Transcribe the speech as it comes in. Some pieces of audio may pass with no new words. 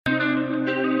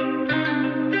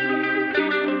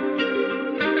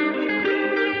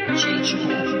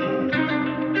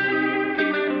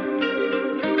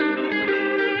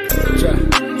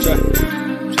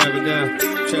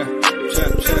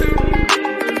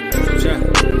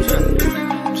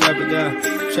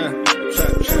I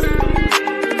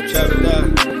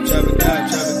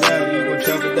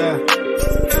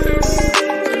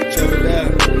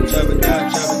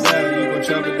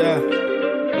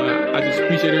just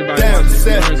appreciate everybody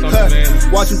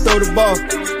watch him throw the ball.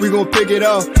 We gon' pick it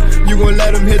off. You gon'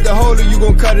 let him hit the hole or you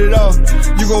gon' cut it off.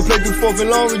 You gon' play through fourth and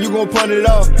long or you gon' punt it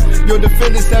off. Your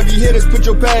defenders, heavy hitters, put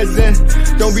your pads in.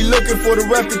 Don't be looking for the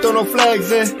ref to throw no flags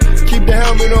in. Keep the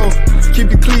helmet on, keep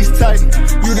the cleats tight.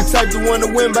 You the type to want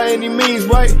to win by any means,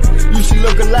 right? You should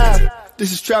look alive.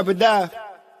 This is Trap or Dive.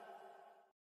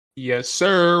 Yes,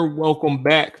 sir. Welcome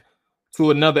back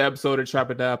to another episode of Trap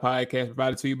or Dive podcast,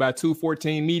 provided to you by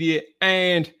 214 Media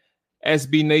and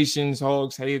SB Nation's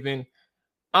Hogs Haven.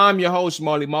 I'm your host,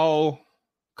 Marley Maul,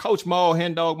 Coach Maul,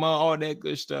 Hen Dog Maul, all that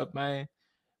good stuff, man.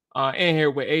 In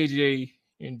here with AJ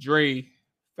and Dre.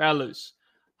 Fellas,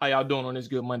 how y'all doing on this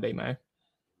good Monday, man?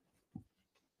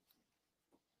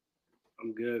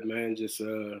 I'm good, man.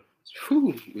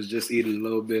 Was just eating a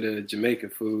little bit of Jamaican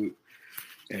food.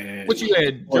 And what you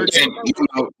had? Jerky?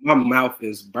 My mouth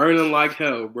is burning like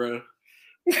hell, bro.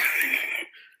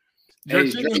 Hey,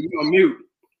 you on mute.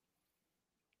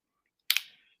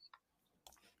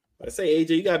 I say, AJ,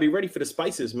 you gotta be ready for the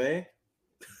spices, man.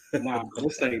 Nah,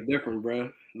 this ain't different,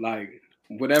 bro. Like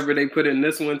whatever they put in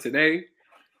this one today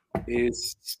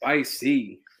is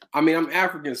spicy. I mean, I'm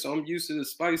African, so I'm used to the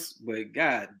spice, but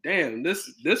god damn,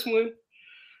 this one,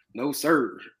 no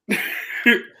sir.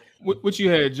 What you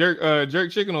had?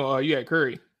 Jerk chicken or you had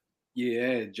curry?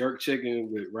 Yeah, jerk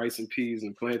chicken with rice and peas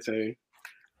and plantain.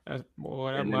 That's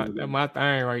my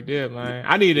thing right there, man.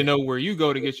 I need to know where you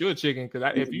go to get your chicken, because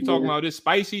if you talking about this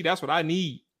spicy, that's what I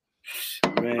need.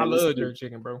 Man, I love jerk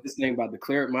chicken, bro. This thing about to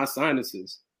clear up my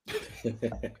sinuses.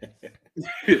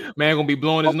 Man gonna be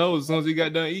blowing his nose as soon as he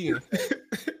got done eating.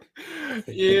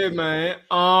 Yeah, man.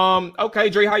 Okay,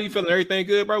 Dre, how you feeling? Everything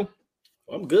good, bro?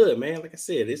 I'm good, man. Like I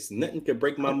said, it's nothing could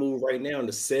break my mood right now in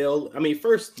the sale. I mean,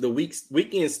 first the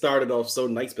weekend started off so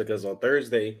nice because on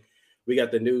Thursday we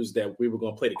got the news that we were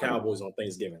going to play the Cowboys on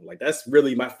Thanksgiving. Like, that's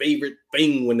really my favorite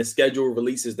thing when the schedule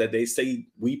releases, that they say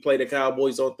we play the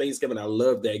Cowboys on Thanksgiving. I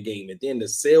love that game. And then the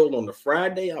sale on the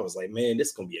Friday, I was like, man, this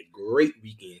is going to be a great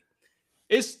weekend.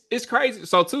 It's crazy.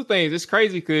 So two things. It's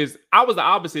crazy because I was the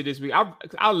opposite this week.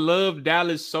 I loved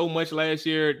Dallas so much last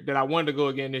year that I wanted to go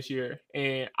again this year.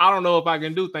 And I don't know if I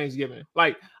can do Thanksgiving.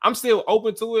 Like, I'm still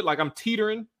open to it. Like, I'm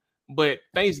teetering. But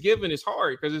Thanksgiving is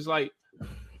hard because it's like,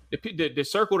 the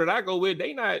circle that I go with,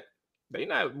 they not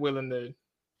willing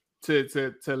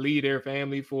to lead their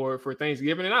family for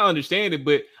Thanksgiving, and I understand it,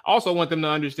 but I also want them to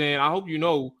understand. I hope you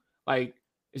know, like,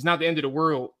 it's not the end of the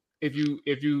world if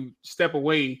you step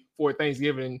away for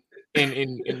Thanksgiving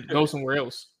and go somewhere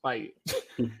else. Like,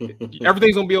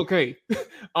 everything's gonna be okay.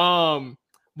 But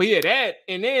yeah, that,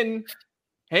 and then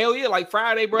hell yeah, like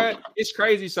Friday, bro, it's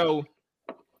crazy. So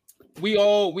we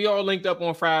all linked up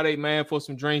on Friday, man, for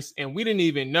some drinks, and we didn't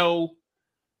even know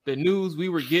the news we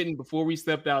were getting before we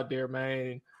stepped out there,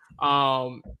 man.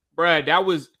 Brad, that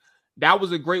was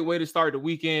a great way to start the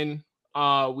weekend.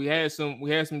 We had some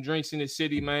drinks in the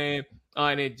city, man,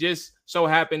 and it just so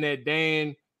happened that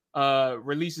Dan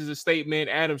releases a statement.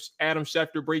 Adam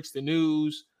Schefter breaks the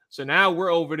news, so now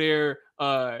we're over there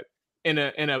in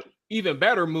a even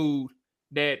better mood.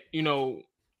 That, you know,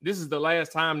 this is the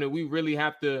last time that we really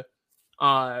have to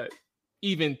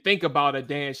even think about a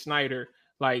Dan Snyder,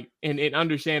 like, and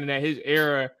understanding that his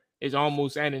era is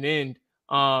almost at an end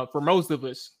for most of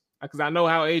us, because I know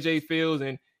how AJ feels,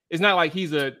 and it's not like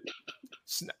he's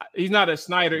not a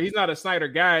Snyder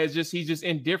guy. It's just he's just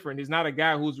indifferent. He's not a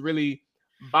guy who's really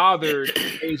bothered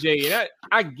AJ, and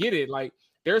I get it. Like,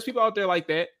 there's people out there like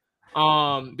that.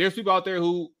 There's people out there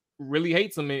who really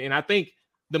hates him, and I think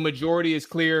the majority is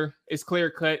clear. It's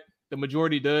clear cut. The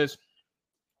majority does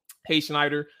hate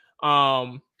Snyder.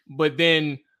 But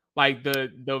then, like,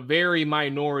 the very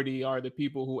minority are the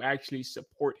people who actually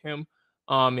support him.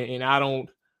 And I don't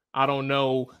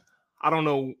know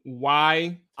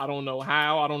why. I don't know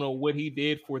how. I don't know what he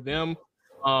did for them.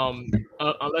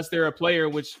 Unless they're a player,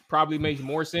 which probably makes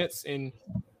more sense. And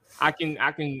I can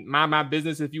mind my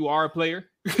business if you are a player.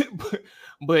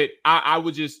 but I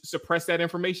would just suppress that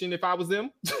information if I was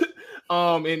them.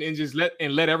 And just let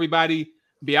everybody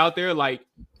be out there. Like,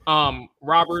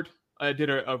 Robert did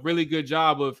a really good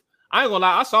job of, I ain't gonna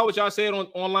lie, I saw what y'all said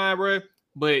online, bro,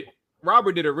 but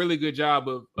Robert did a really good job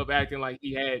of acting like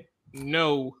he had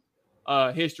no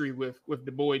history with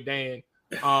the boy Dan.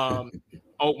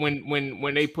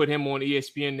 When they put him on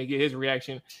ESPN to get his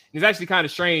reaction, it's actually kind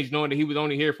of strange knowing that he was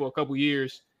only here for a couple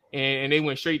years, and they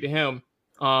went straight to him.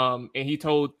 And he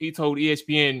told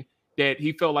ESPN that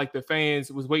he felt like the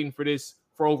fans was waiting for this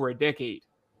for over a decade.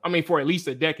 I mean, for at least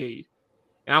a decade.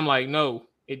 And I'm like, no,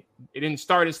 it didn't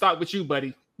start and stop with you,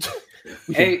 buddy.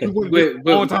 Hey, but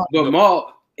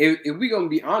Maul, if we gonna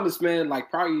be honest, man, like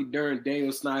probably during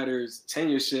Daniel Snyder's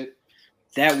tenureship,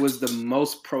 that was the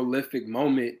most prolific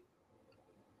moment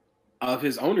of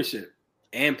his ownership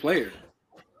and player.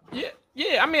 Yeah.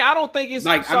 I mean, I don't think it's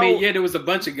like. So, I mean, yeah, there was a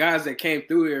bunch of guys that came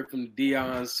through here from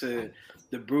Dion's to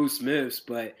the Bruce Smiths,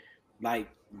 but like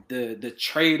the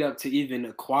trade up to even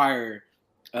acquire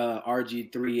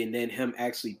RG3 and then him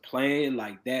actually playing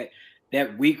like that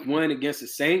week one against the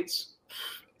Saints.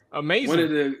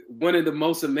 Amazing. One of the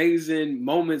most amazing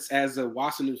moments as a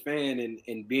Washington fan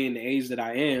and being the age that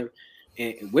I am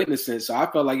and witnessing. So I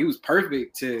felt like it was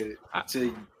perfect to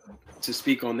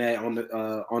speak on that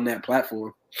on that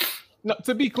platform. No,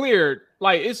 to be clear,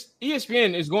 like it's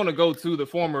ESPN is going to go to the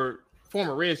former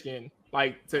Redskin,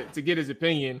 like to get his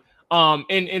opinion.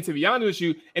 And to be honest with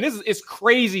you, and it's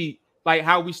crazy like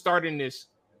how we started this,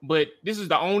 but this is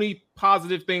the only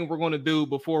positive thing we're going to do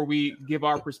before we give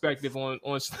our perspective on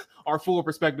our full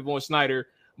perspective on Snyder.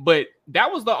 But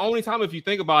that was the only time, if you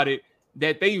think about it,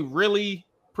 that they really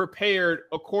prepared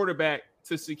a quarterback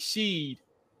to succeed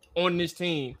on this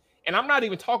team. And I'm not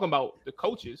even talking about the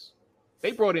coaches.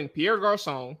 They brought in Pierre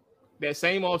Garçon that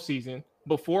same offseason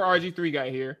before RG3 got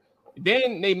here.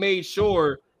 Then they made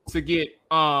sure to get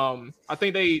I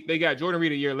think they got Jordan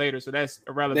Reed a year later, so that's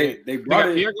irrelevant. They brought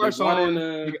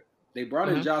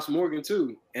in Josh Morgan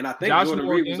too, and I think Jordan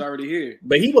Reed was already here,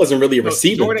 but he wasn't really a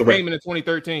receiver. Jordan came in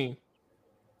 2013.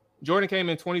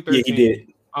 Yeah, he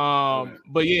did.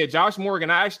 But yeah, Josh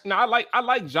Morgan. I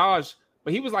like Josh,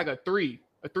 but he was like a 3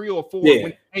 or a 4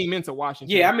 when he came into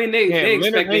Washington. Yeah, I mean they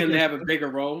expected him to have a bigger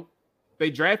role.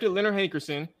 They drafted Leonard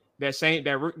Hankerson that's at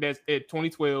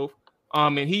 2012.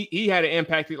 And he had an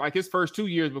impact like his first 2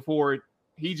 years before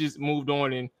he just moved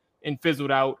on and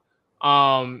fizzled out.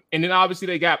 And then obviously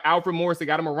they got Alfred Morris. They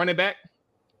got him a running back.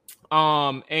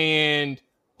 And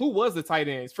who was the tight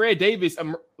ends? Fred Davis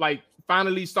like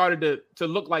finally started to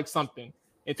look like something.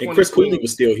 And Chris Cooley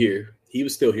was still here. He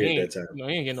was still here at that time. No,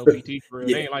 he ain't getting no PT for real.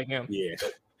 Yeah. They ain't like him. Yeah.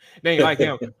 They ain't like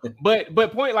him. But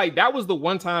point, like that was the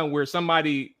one time where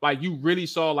somebody like you really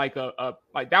saw like a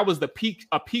like that was a peak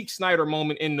Snyder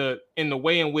moment in the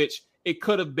way in which it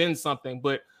could have been something.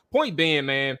 But point being,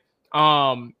 man,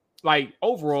 like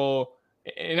overall,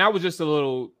 and that was just a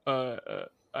little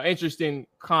interesting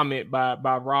comment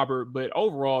by Robert. But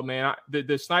overall, man,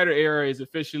 the Snyder era is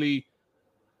officially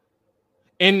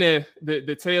in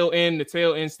the tail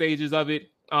end stages of it.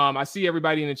 I see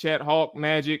everybody in the chat, Hawk,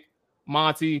 Magic,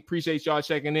 Monty, appreciate y'all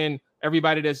checking in.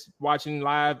 Everybody that's watching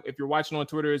live, if you're watching on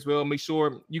Twitter as well, make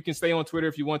sure you can stay on Twitter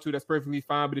if you want to. That's perfectly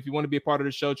fine. But if you want to be a part of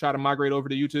the show, try to migrate over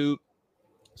to YouTube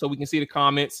so we can see the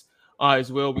comments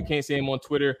as well. We can't see them on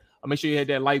Twitter. Make sure you hit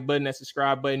that like button, that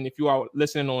subscribe button. If you are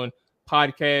listening on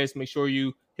podcast, make sure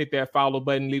you hit that follow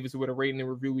button. Leave us with a rating and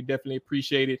review. We definitely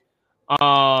appreciate it.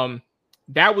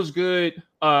 That was good.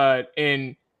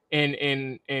 And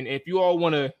if you all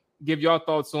want to give your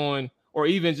thoughts on, or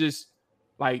even just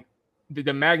like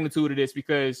the magnitude of this,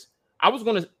 because I'm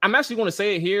actually going to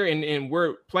say it here, and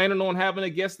we're planning on having a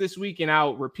guest this week, and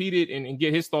I'll repeat it and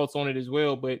get his thoughts on it as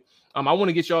well. But I want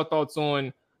to get your thoughts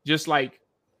on just like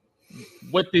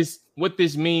what this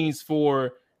means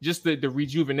for just the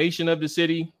rejuvenation of the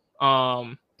city,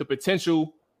 the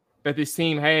potential that this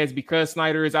team has because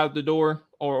Snyder is out the door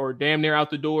or damn near out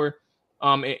the door,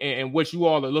 and what you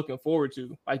all are looking forward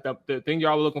to, like the thing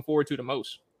y'all are looking forward to the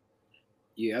most.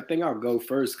 Yeah, I think I'll go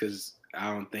first because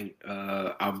I don't think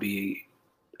I'll be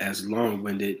as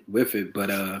long-winded with it.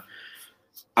 But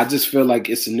I just feel like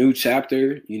it's a new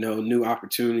chapter, new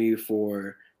opportunity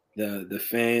for the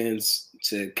fans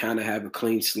to kind of have a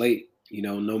clean slate.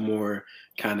 No more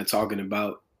kind of talking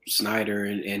about Snyder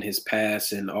and his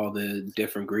past and all the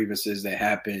different grievances that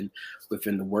happen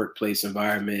within the workplace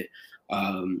environment.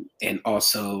 And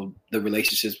also the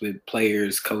relationships with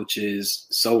players, coaches,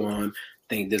 so on.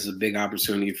 I think there's a big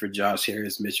opportunity for Josh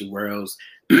Harris, Mitchell Wells,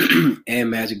 and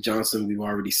Magic Johnson. We've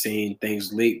already seen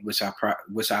things leak, which I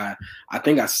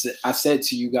think I said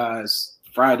to you guys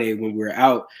Friday when we were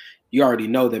out. You already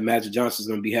know that Magic Johnson is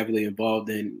going to be heavily involved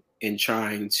in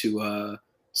trying to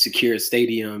secure a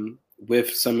stadium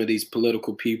with some of these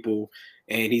political people,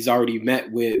 and he's already met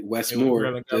with Wes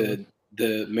Moore,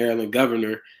 the Maryland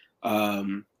governor.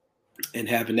 And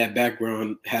having that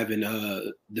background, having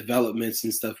developments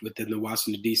and stuff within the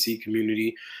Washington D.C.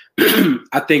 community,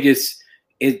 I think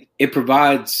it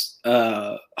provides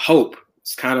hope.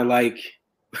 It's kind of like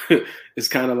when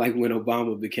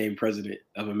Obama became president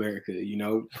of America.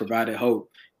 Provided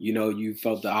hope. You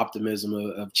felt the optimism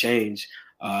of change.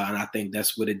 And I think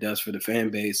that's what it does for the fan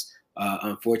base.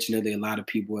 Unfortunately, a lot of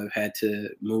people have had to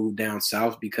move down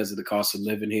south because of the cost of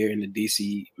living here in the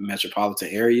DC metropolitan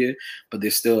area. But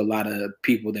there's still a lot of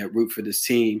people that root for this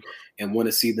team and want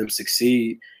to see them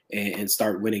succeed and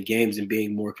start winning games and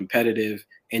being more competitive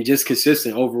and just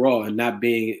consistent overall, and not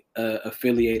being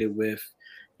affiliated with,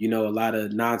 a lot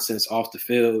of nonsense off the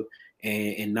field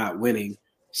and not winning.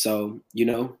 So,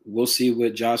 we'll see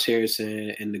what Josh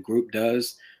Harrison and the group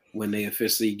does when they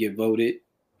officially get voted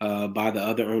by the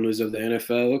other owners of the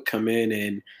NFL, come in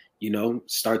and,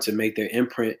 start to make their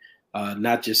imprint,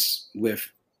 not just with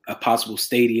a possible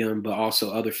stadium, but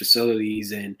also other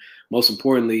facilities, and most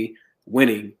importantly,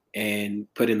 winning and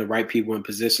putting the right people in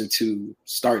position to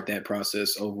start that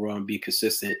process overall and be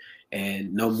consistent.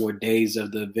 And no more days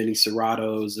of the Vinny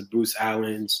Serratos, the Bruce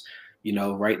Allens.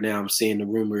 Right now I'm seeing the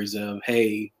rumors of,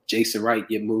 hey, Jason Wright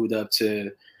get moved up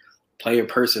to player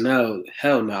personnel.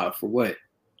 Hell no, for what?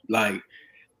 Like,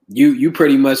 you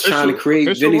pretty much trying to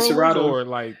create Vinny Serrato, or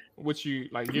like what you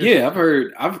like? Yeah,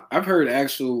 I've heard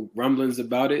actual rumblings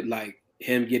about it, like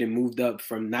him getting moved up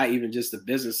from not even just the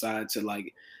business side to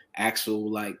like actual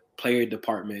like player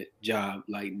department job.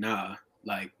 Like, nah,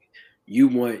 like you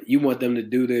want them to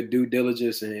do their due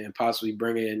diligence and possibly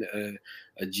bring in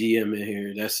a GM in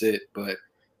here. That's it. But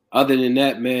other than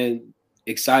that, man,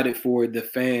 excited for the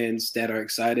fans that are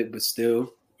excited, but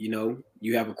still,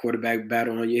 you have a quarterback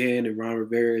battle on your hand, and Ron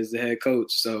Rivera is the head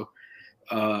coach. So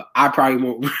I probably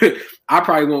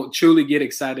won't truly get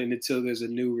excited until there's a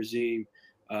new regime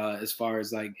as far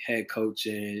as like head coach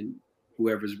and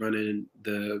whoever's running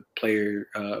the player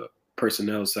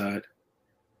personnel side.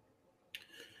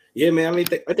 Yeah, man. I mean,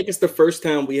 I think it's the first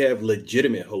time we have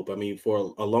legitimate hope. I mean,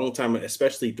 for a long time,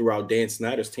 especially throughout Dan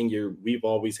Snyder's tenure, we've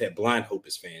always had blind hope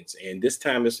as fans. And this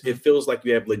time, it feels like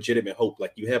you have legitimate hope.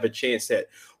 Like you have a chance at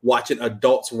watching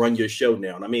adults run your show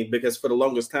now. And I mean, because for the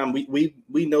longest time, we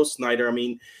know Snyder. I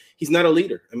mean, he's not a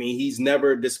leader. I mean, he's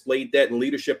never displayed that, and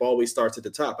leadership always starts at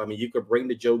the top. I mean, you could bring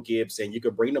the Joe Gibbs and you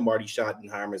could bring the Marty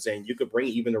Schottenheimers and you could bring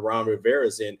even the Ron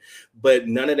Rivera's in, but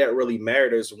none of that really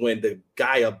matters when the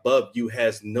guy above you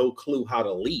has no clue how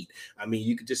to lead. I mean,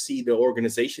 you could just see the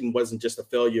organization wasn't just a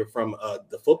failure from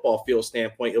the football field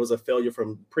standpoint. It was a failure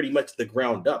from pretty much the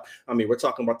ground up. I mean, we're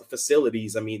talking about the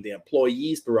facilities. I mean, the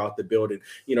employees throughout the building,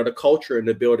 the culture in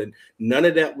the building. None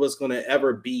of that was going to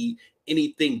ever be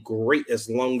anything great as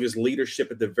long as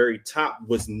leadership at the very top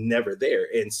was never there.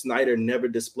 And Snyder never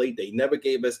displayed that. He never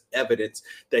gave us evidence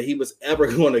that he was ever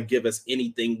going to give us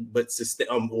anything but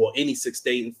any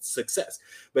sustained success.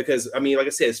 Because, I mean, like I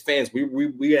said, as fans,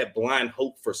 we had blind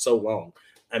hope for so long.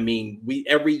 I mean,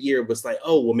 every year was like,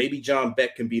 oh, well, maybe John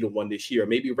Beck can be the one this year.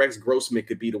 Maybe Rex Grossman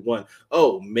could be the one.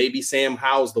 Oh, maybe Sam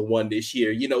Howell's the one this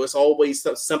year. It's always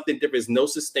something different. It's no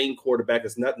sustained quarterback.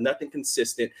 It's nothing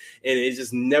consistent. And it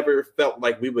just never felt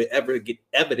like we would ever get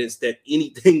evidence that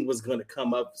anything was going to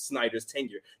come up Snyder's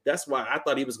tenure. That's why I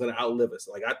thought he was going to outlive us.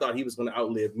 Like, I thought he was going to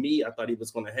outlive me. I thought he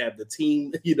was going to have the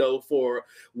team, for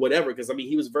whatever. Because, I mean,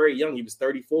 he was very young. He was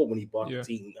 34 when he bought the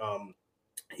team.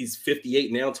 He's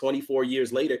 58 now, 24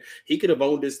 years later. He could have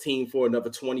owned this team for another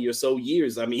 20 or so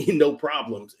years. I mean, no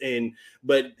problems.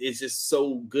 But it's just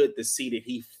so good to see that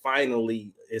he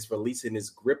finally is releasing his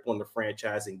grip on the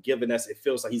franchise and giving us, it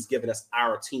feels like he's giving us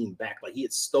our team back. Like he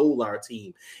had stole our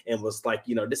team and was like,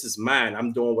 this is mine.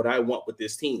 I'm doing what I want with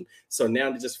this team. So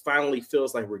now it just finally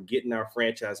feels like we're getting our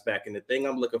franchise back. And the thing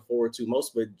I'm looking forward to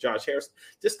most with Josh Harris,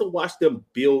 just to watch them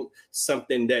build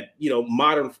something that,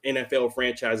 modern NFL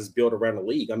franchises build around the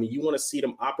league. I mean, you want to see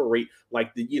them operate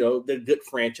like the good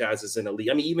franchises in the league.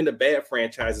 I mean, even the bad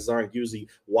franchises aren't usually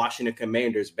Washington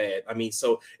Commanders bad. I mean,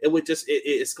 so it would just,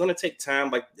 it's going to take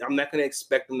time. Like, I'm not going to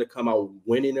expect them to come out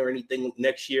winning or anything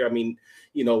next year. I mean,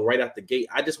 right out the gate,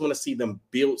 I just want to see them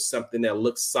build something that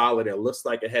looks solid and looks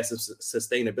like it has some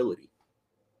sustainability.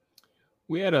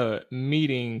 We had a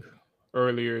meeting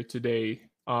earlier today,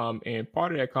 and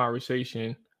part of that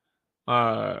conversation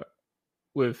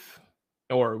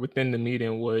within the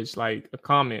meeting was like a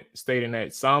comment stating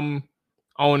that some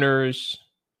owners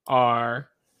are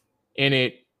in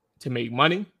it to make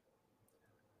money.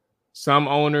 Some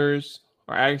owners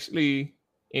are actually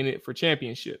in it for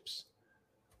championships.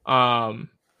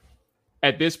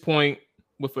 At this point,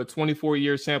 with a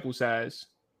 24-year sample size,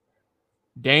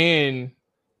 Dan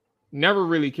never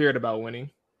really cared about winning.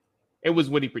 It was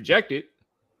what he projected.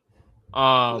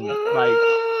 No,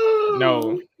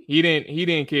 he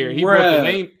didn't care. He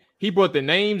brought the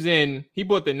names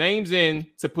in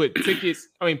to put tickets.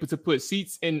 To put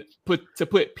seats in, to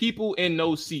put people in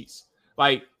those seats.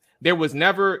 Like, there was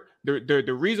never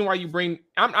the reason why you bring.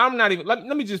 I'm not even. Let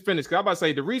me just finish, because I'm about to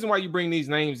say the reason why you bring these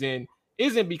names in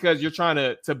isn't because you're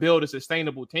trying to build a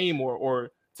sustainable team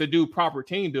or to do proper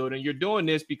team building. You're doing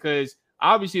this because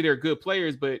obviously they're good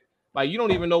players, but like you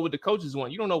don't even know what the coaches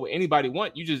want. You don't know what anybody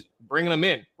want. You just bringing them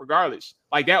in regardless.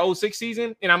 Like that 06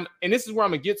 season, and this is where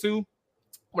I'm gonna get to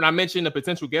when I mentioned the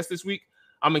potential guest this week.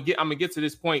 I'm gonna get to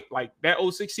this point. Like that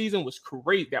 06 season was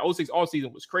great. That 06 all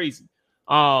season was crazy.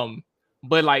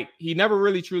 But like he never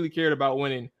really truly cared about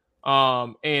winning.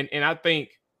 And I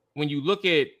think when you look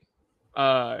at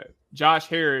Josh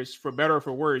Harris, for better or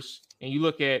for worse, and you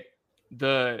look at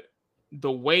the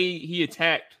way he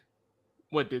attacked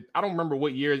I don't remember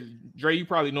what years, Dre, you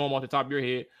probably know him off the top of your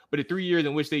head, but the 3 years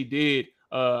in which they did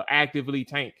actively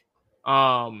tank.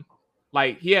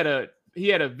 Like he had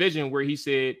a vision where he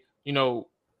said, you know,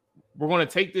 we're going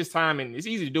to take this time, and it's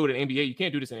easy to do it in NBA. You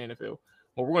can't do this in the NFL.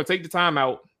 But we're going to take the time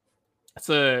out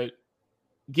to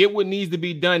get what needs to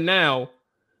be done now,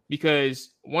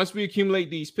 because once we accumulate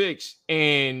these picks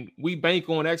and we bank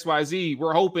on XYZ,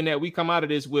 we're hoping that we come out of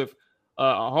this with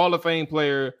a Hall of Fame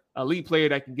player, elite player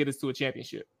that can get us to a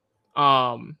championship.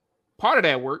 Part of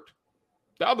that worked.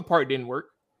 The other part didn't work.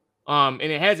 And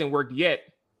it hasn't worked yet.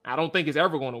 I don't think it's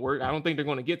ever going to work. I don't think they're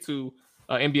going to get to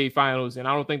NBA Finals, and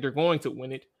I don't think they're going to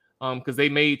win it because they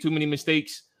made too many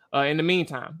mistakes in the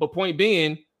meantime. But point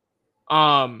being,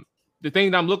 the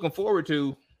thing that I'm looking forward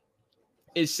to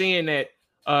is seeing that,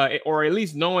 or at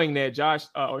least knowing that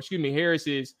Harris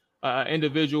is an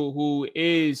individual who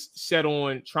is set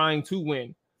on trying to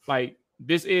win. Like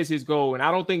this is his goal, and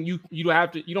I don't think you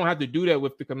don't have to do that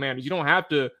with the Commanders. You don't have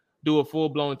to do a full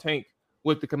blown tank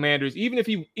with the Commanders, even if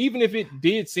it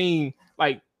did seem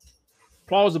like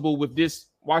plausible with this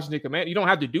Washington Commander. You don't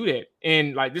have to do that.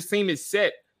 And like this team is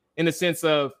set in the sense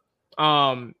of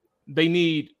they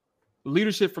need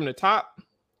leadership from the top,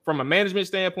 from a management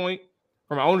standpoint,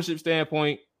 from an ownership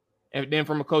standpoint, and then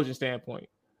from a coaching standpoint.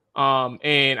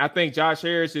 And I think Josh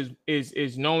Harris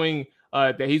is knowing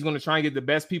that he's going to try and get the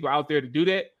best people out there to do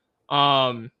that.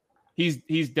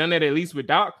 He's done that at least with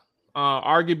Doc.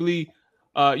 Arguably,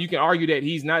 you can argue that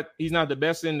he's not the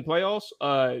best in the playoffs,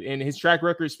 and his track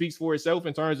record speaks for itself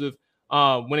in terms of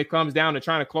when it comes down to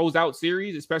trying to close out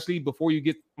series, especially before you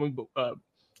get to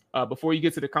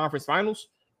the conference finals.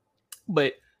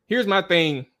 But here's my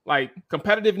thing: like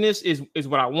competitiveness is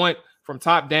what I want from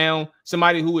top down.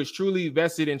 Somebody who is truly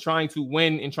vested in trying to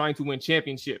win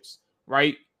championships,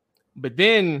 right? But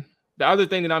then the other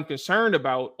thing that I'm concerned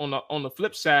about on the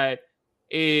flip side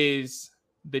is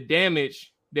the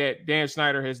damage that Dan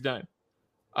Snyder has done.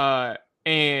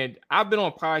 And I've been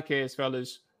on podcasts,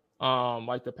 fellas,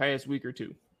 like the past week or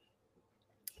two.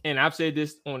 And I've said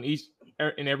this on each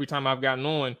and every time I've gotten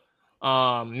on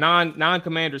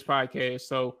non-Commanders podcast.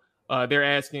 So they're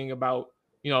asking about,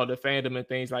 the fandom and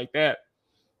things like that.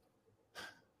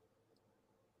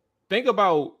 Think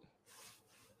about,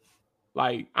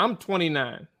 like, I'm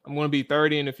 29. I'm going to be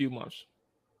 30 in a few months.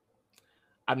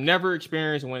 I've never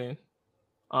experienced winning.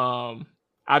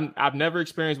 I've never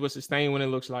experienced what sustained winning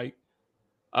looks like.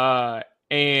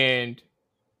 And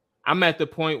I'm at the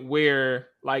point where,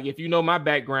 like, if you know my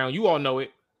background, you all know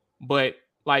it. But,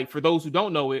 like, for those who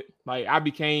don't know it, like, I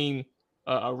became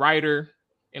a writer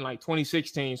in, like,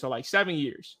 2016. So, like, 7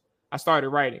 years I started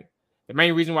writing. The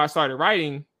main reason why I started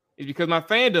writing is because my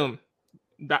fandom,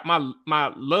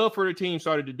 my love for the team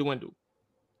started to dwindle.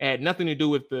 It had nothing to do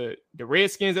with the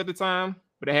Redskins at the time,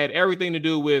 but it had everything to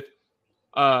do with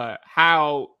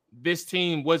how this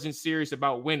team wasn't serious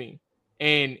about winning.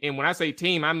 And when I say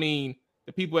team, I mean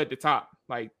the people at the top.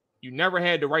 Like, you never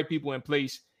had the right people in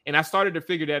place. And I started to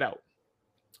figure that out.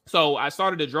 So I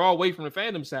started to draw away from the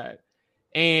fandom side.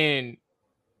 And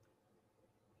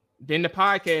then the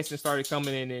podcasting started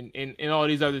coming in and all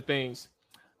these other things.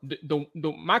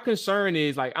 My concern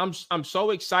is, like, I'm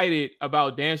so excited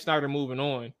about Dan Snyder moving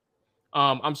on.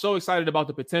 I'm so excited about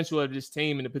the potential of this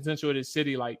team and the potential of this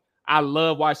city. Like, I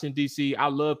love Washington, D.C. I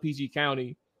love PG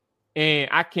County. And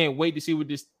I can't wait to see what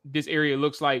this area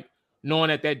looks like,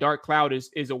 knowing that dark cloud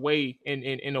is away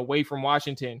and away from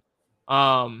Washington.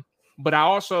 But I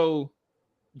also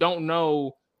don't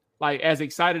know, like, as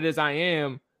excited as I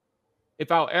am,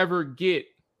 if I'll ever get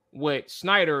what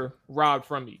Snyder robbed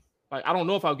from me. Like, I don't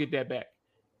know if I'll get that back.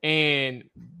 And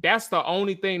that's the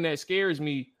only thing that scares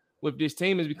me with this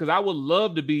team, is because I would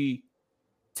love to be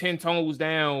 10 toes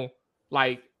down,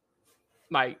 like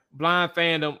blind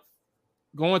fandom,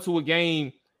 going to a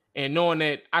game and knowing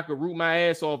that I could root my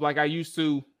ass off like I used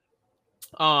to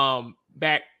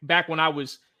back when I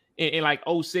was in like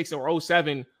 06 or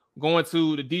 07, going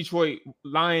to the Detroit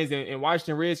Lions and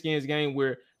Washington Redskins game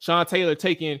where Sean Taylor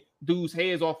taking dudes'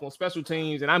 heads off on special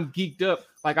teams, and I'm geeked up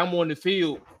like I'm on the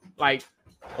field, like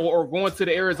or going to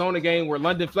the Arizona game where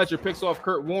London Fletcher picks off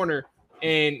Kurt Warner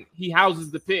and he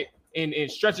houses the pick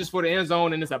and stretches for the end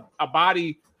zone, and it's a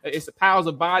body, it's a piles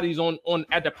of bodies on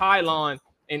at the pylon,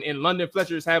 and London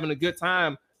Fletcher is having a good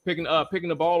time picking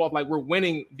the ball off like we're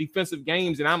winning defensive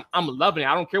games, and I'm loving it.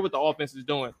 I don't care what the offense is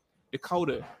doing.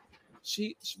 Dakota,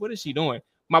 what is she doing?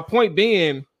 My point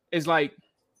being is, like,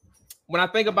 when I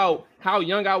think about how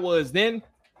young I was then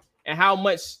and how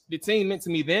much the team meant to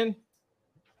me then,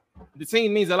 the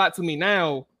team means a lot to me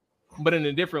now, but in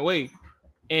a different way.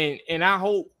 And I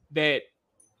hope that,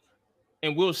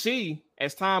 and we'll see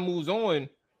as time moves on,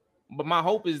 but my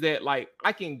hope is that, like,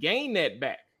 I can gain that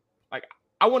back. Like,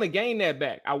 I want to gain that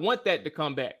back. I want that to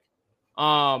come back.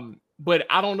 But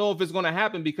I don't know if it's going to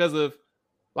happen because of,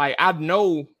 like, I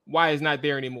know why it's not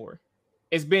there anymore.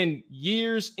 It's been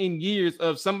years and years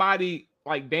of somebody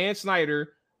like Dan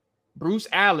Snyder, Bruce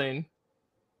Allen,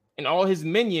 and all his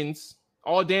minions,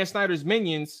 all Dan Snyder's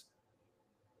minions,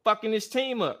 fucking his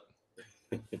team up.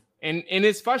 And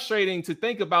it's frustrating to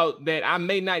think about that I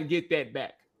may not get that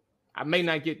back. I may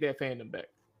not get that fandom back.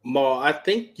 Ma, I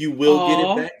think you will get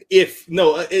it back. If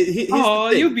no,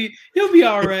 you'll be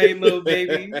all right, little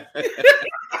baby.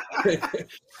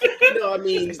 No, I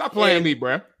mean, stop playing me,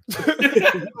 bro.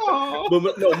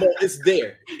 But no, Mo, it's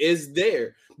there. It's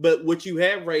there. But what you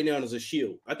have right now is a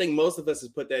shield. I think most of us has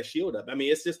put that shield up. I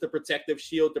mean, it's just a protective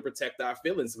shield to protect our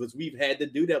feelings, because we've had to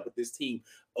do that with this team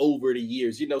over the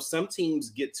years. You know, some teams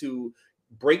get to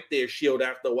break their shield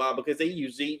after a while because they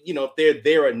usually, you know, if they're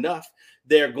there enough,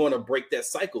 they're going to break that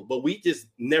cycle. But we just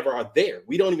never are there.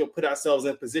 We don't even put ourselves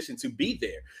in position to be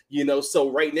there, you know.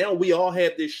 So right now we all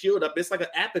have this shield up. It's like an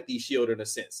apathy shield in a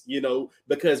sense, you know,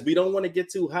 because we don't want to get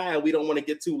too high. We don't want to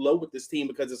get too low with this team,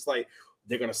 because it's like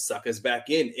they're going to suck us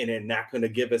back in and they're not going to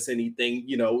give us anything,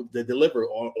 you know, to deliver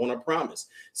on a promise.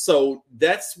 So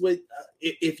that's what,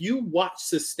 if you watch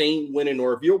sustained winning,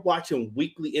 or if you're watching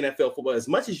weekly NFL football, as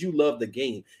much as you love the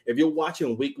game, if you're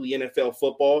watching weekly NFL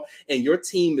football and your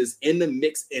team is in the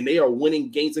mix and they are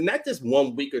winning games, and not just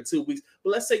 1 week or 2 weeks,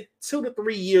 but let's say 2 to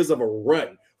 3 years of a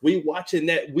run, we watching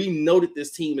that, we know that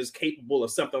this team is capable of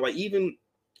something. Like even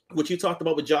what you talked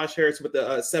about with Josh Harris with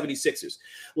the 76ers.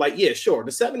 Like, yeah, sure.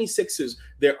 The 76ers,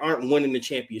 they aren't winning the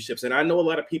championships. And I know a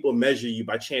lot of people measure you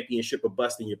by championship or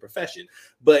bust in your profession.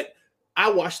 But I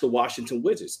watched the Washington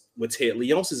Wizards with Ted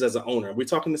Leonsis as an owner. We're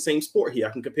talking the same sport here.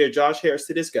 I can compare Josh Harris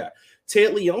to this guy.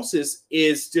 Ted Leonsis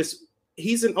is just,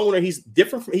 he's an owner. He's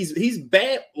different. He's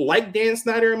bad like Dan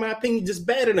Snyder, in my opinion, just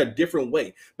bad in a different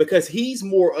way, because he's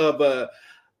more of a,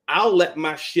 I'll let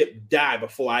my ship die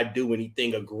before I do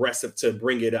anything aggressive to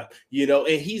bring it up, you know,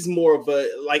 and he's more of a,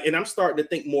 like, and I'm starting to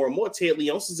think more and more Ted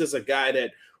Leonsis is a guy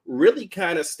that really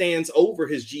kind of stands over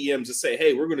his GMs to say,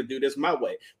 hey, we're going to do this my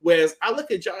way. Whereas I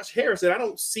look at Josh Harris and I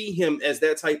don't see him as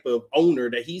that type of owner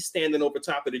that he's standing over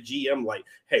top of the GM like,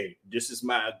 hey, this is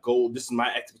my goal. This is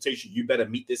my expectation. You better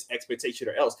meet this expectation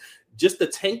or else. Just the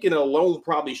tanking alone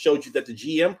probably showed you that the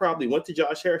GM probably went to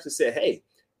Josh Harris and said, hey,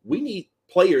 we need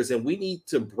players and we need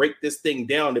to break this thing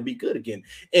down to be good again.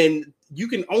 And you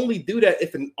can only do that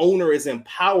if an owner is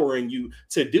empowering you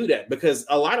to do that, because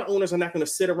a lot of owners are not going to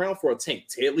sit around for a tank.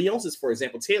 Ted Leonsis, for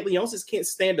example, Ted Leonsis can't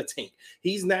stand a tank.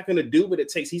 He's not going to do what it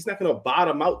takes. He's not going to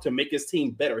bottom out to make his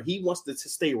team better. He wants to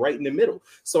stay right in the middle.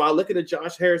 So I look at a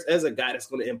Josh Harris as a guy that's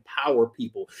going to empower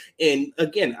people. And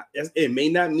again, it may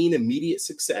not mean immediate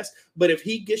success, but if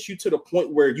he gets you to the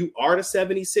point where you are the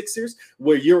 76ers,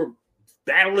 where you're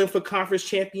battling for conference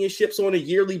championships on a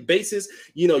yearly basis,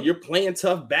 you know, you're playing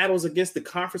tough battles against the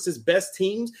conference's best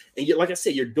teams, and you're, like I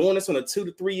said, you're doing this on a 2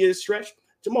 to 3 year stretch,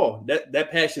 Jamal, that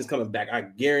passion's coming back. I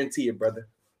guarantee it, brother.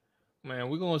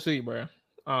 Man, we're gonna see, bro.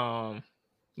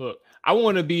 Look, I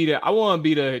want to be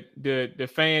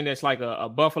the fan that's like a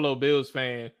Buffalo Bills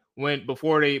fan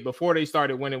before they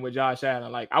started winning with Josh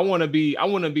Allen. Like, I want to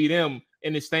be them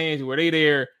in the stands where they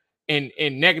there in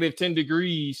negative 10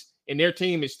 degrees. And their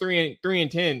team is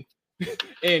 3-10,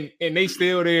 and they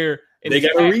still there. And they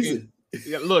got a reason.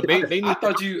 Yeah, look, they need. I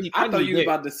thought you were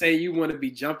about to say you want to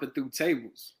be jumping through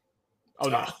tables. Oh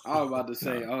no, I was about to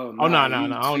say, no. No. I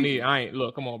don't need. I ain't.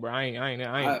 Look, come on, bro. I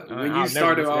ain't. When you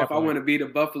started off, I want to be the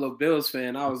Buffalo Bills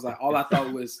fan. I was like, all I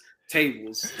thought was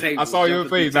tables. I saw your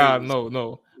face.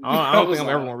 No. I don't think I'm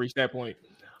ever gonna reach that point.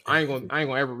 I ain't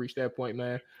gonna ever reach that point,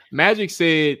 man. Magic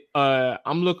said,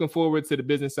 I'm looking forward to the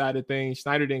business side of things.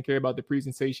 Snyder didn't care about the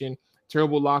presentation.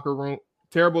 Terrible locker room,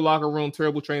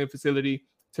 terrible training facility,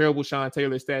 terrible Sean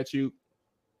Taylor statue.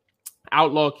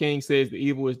 Outlaw King says the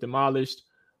evil is demolished.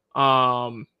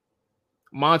 Monty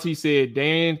said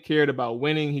Dan cared about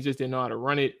winning. He just didn't know how to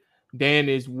run it. Dan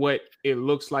is what it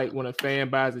looks like when a fan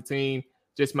buys a team.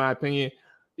 Just my opinion.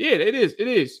 Yeah, it is. It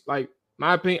is. Like,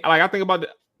 my opinion, like I think about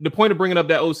the point of bringing up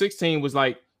that 06 team was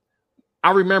like,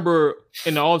 I remember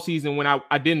in the off season when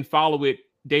I didn't follow it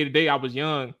day to day. I was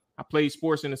young. I played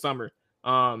sports in the summer.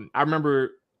 I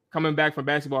remember coming back from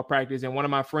basketball practice, and one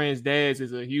of my friends' dads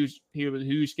was a huge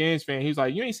Skins fan. He was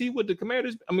like, "You ain't see what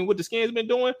the Skins been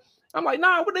doing?" I'm like,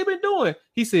 "Nah, what they been doing?"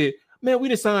 He said, "Man, we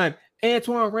just signed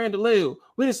Antoine Randall.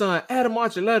 We just signed Adam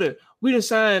Archuleta. We just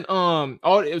signed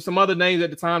some other names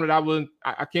at the time that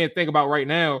I can't think about right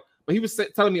now." But he was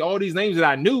telling me all these names that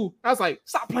I knew. I was like,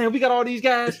 "Stop playing. We got all these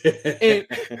guys."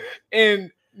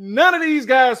 and none of these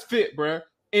guys fit, bro.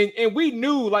 And we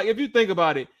knew, like, if you think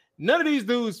about it, none of these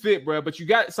dudes fit, bro. But you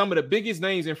got some of the biggest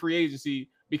names in free agency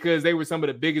because they were some of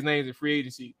the biggest names in free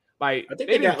agency. Like, I think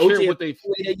they didn't care what they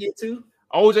get to.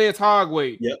 OJ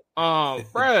Atogwe. Yep.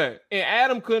 Bro. And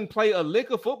Adam couldn't play a lick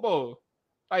of football.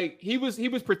 Like, he was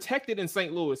protected in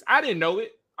St. Louis. I didn't know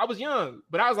it. I was young,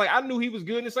 but I was like, I knew he was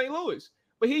good in St. Louis.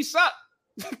 But he sucked.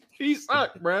 He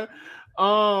sucked, bro.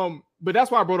 But that's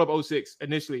why I brought up 06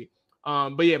 initially.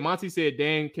 But yeah, Monty said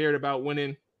Dan cared about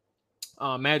winning.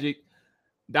 Magic.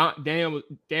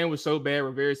 Dan was so bad.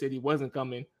 Rivera said he wasn't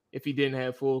coming if he didn't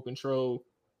have full control.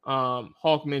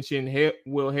 Hawk mentioned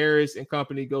Will Harris and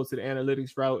company go to the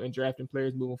analytics route and drafting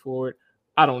players moving forward.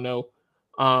 I don't know.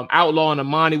 Outlaw and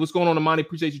Amani, what's going on, Amani?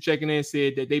 Appreciate you checking in.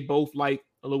 Said that they both like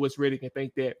Louis Riddick and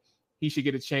think that he should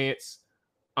get a chance.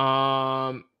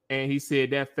 And he said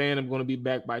that Phantom going to be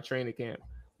back by training camp.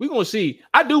 We're going to see.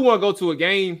 I do want to go to a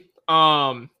game.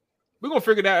 We're going to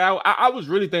figure that out. I was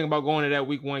really thinking about going to that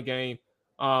week 1 game.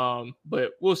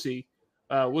 But we'll see.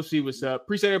 We'll see what's up.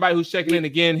 Appreciate everybody who's checking in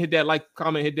again. Hit that like,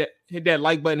 comment, hit that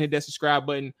like button, hit that subscribe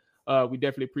button. We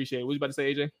definitely appreciate it. What you about to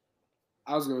say, AJ?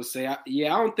 I was going to say, I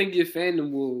don't think your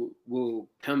fandom will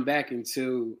come back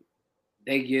until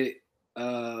they get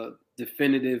a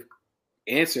definitive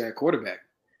answer at quarterback.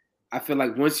 I feel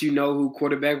like once you know who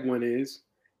quarterback 1 is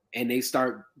and they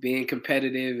start being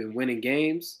competitive and winning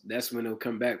games, that's when they'll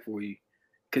come back for you.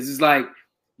 Because it's like,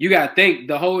 you got to think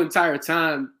the whole entire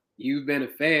time you've been a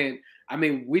fan. I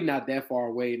mean, we're not that far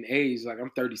away in age. Like,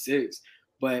 I'm 36.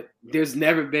 But there's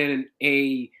never been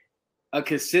a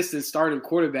consistent starting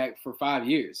quarterback for 5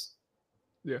 years.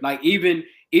 Yeah. Like, even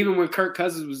when Kirk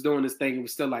Cousins was doing this thing, it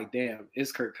was still like, damn,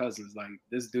 it's Kirk Cousins. Like,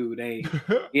 this dude he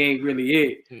ain't really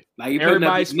it. Like, he putting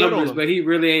up his numbers, but he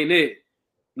really ain't it.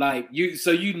 Like,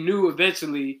 so you knew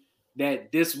eventually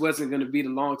that this wasn't going to be the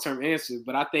long-term answer.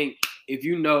 But I think if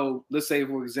you know, let's say,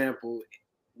 for example,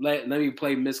 let me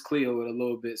play Miss Cleo a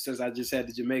little bit since I just had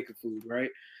the Jamaican food, right?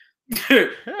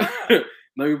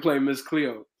 Let me play Miss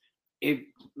Cleo. If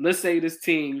let's say this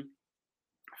team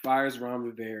fires Ron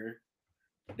Rivera,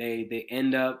 they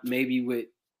end up maybe with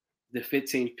the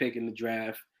 15th pick in the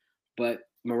draft, but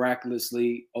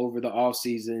miraculously over the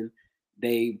offseason,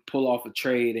 they pull off a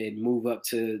trade and move up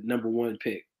to number 1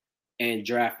 pick and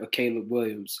draft a Caleb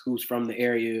Williams, who's from the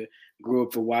area, grew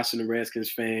up a Washington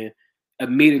Redskins fan.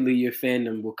 Immediately your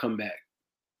fandom will come back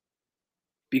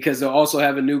because they'll also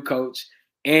have a new coach,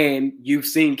 and you've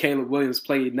seen Caleb Williams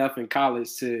play enough in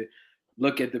college to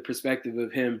look at the perspective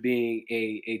of him being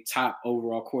a top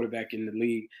overall quarterback in the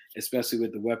league, especially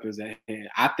with the weapons at hand.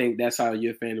 I think that's how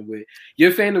your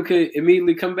fandom could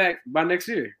immediately come back by next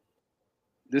year.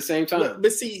 The same time.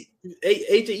 But see,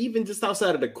 AJ, even just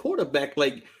outside of the quarterback,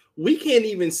 like, we can't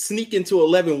even sneak into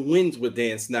 11 wins with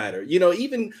Dan Snyder. You know,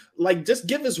 even like just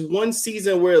give us one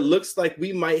season where it looks like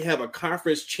we might have a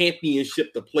conference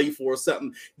championship to play for or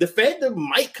something. The fandom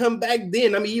might come back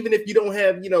then. I mean, even if you don't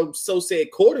have, so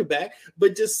said quarterback,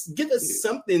 but just give us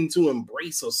something to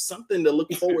embrace or something to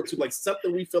look forward to, like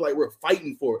something we feel like we're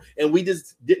fighting for. And we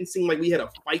just didn't seem like we had a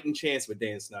fighting chance with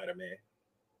Dan Snyder, man.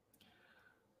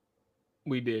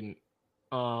 We didn't.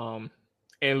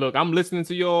 And look, I'm listening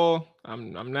to y'all.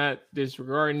 I'm not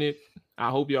disregarding it.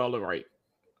 I hope y'all are right.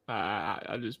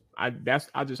 I just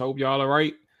hope y'all are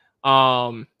right.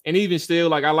 And even still,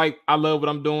 like I love what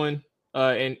I'm doing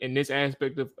in this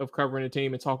aspect of covering the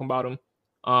team and talking about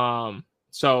them.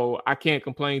 So I can't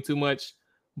complain too much,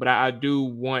 but I do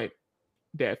want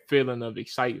that feeling of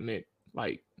excitement.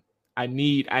 Like I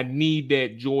need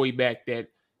that joy back, that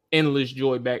endless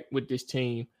joy back with this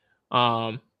team.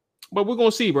 But we're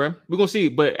going to see, bro. We're going to see.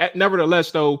 But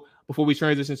nevertheless, though, before we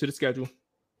transition to the schedule,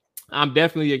 I'm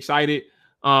definitely excited.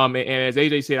 And as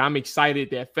AJ said, I'm excited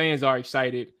that fans are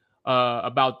excited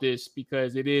about this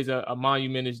because it is a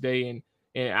monumentous day.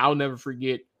 And I'll never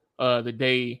forget the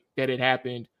day that it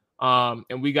happened.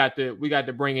 And we got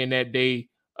to bring in that day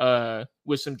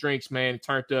with some drinks, man. It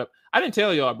turned up. I didn't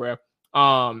tell y'all, bro.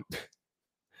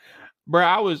 Bro,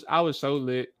 I was so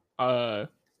lit.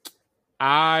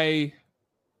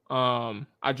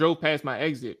 I drove past my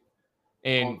exit,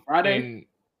 and On Friday? and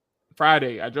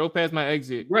Friday I drove past my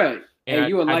exit, Right. and Hey,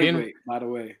 you a I didn't. lightweight, by the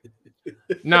way.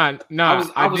 Nah. I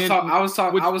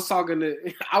was talking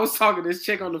to this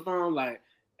chick on the phone, like,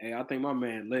 hey, I think my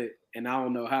man lit, and I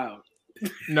don't know how.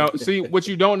 No, see what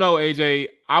you don't know, AJ.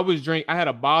 I had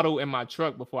a bottle in my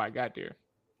truck before I got there.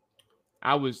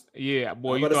 Boy.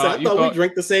 I thought we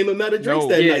drank the same amount of drinks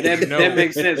that night. That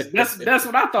makes sense. That's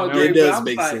what I thought. It does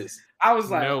make sense. I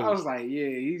was like, yeah,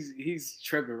 he's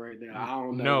tripping right now. I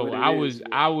don't know. No, I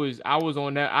was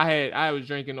on that. I was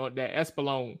drinking on that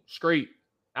Espolòn straight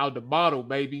out the bottle,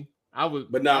 baby.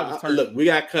 Look, we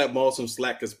got cut more some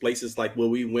slack because places like where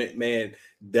we went, man,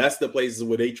 that's the places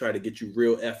where they try to get you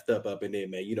real effed up in there,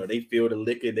 man. You know, they feel the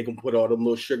liquor, they can put all them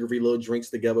little sugary little drinks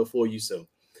together for you. So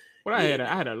what I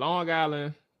had a Long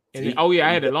Island, and then,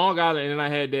 I had a Long Island, and then I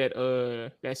had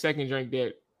that second drink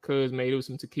that Cuz made. It was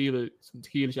some tequila. I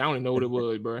don't even know what it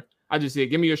was, bro. I just said,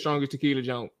 give me your strongest tequila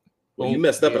junk. Well, you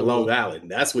messed up at Long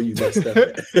Island. That's where you messed up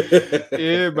at.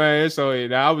 Yeah, man. So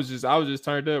I was just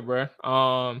turned up, bro.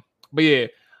 But yeah.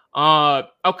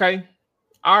 Okay.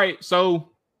 All right. So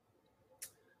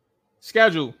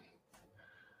schedule.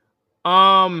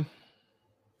 What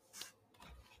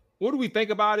do we think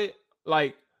about it?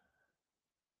 Like,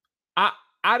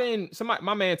 I didn't.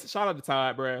 My man, shout out to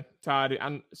Todd, bro. Todd,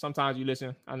 sometimes you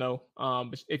listen. I know.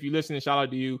 But if you listen, shout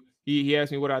out to you. He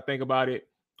asked me what I think about it.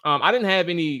 I didn't have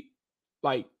any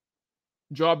like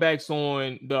drawbacks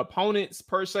on the opponents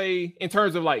per se in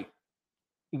terms of like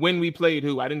when we played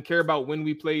who. I didn't care about when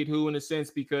we played who in a sense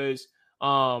because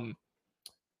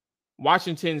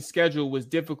Washington's schedule was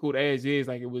difficult as is.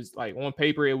 Like it was like on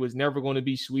paper, it was never going to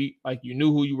be sweet. Like you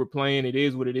knew who you were playing. It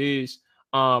is what it is.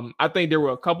 I think there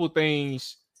were a couple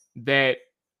things that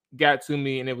got to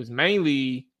me, and it was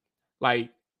mainly like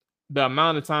the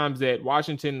amount of times that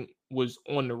Washington was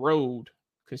on the road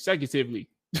consecutively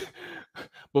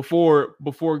before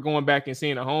going back and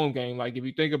seeing a home game. Like if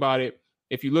you think about it,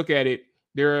 if you look at it,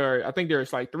 I think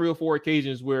there's like 3 or 4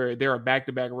 occasions where there are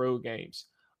back-to-back road games.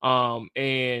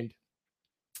 And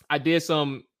I did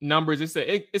some numbers. It's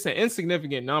an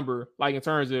insignificant number, like in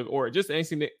terms of, or just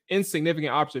an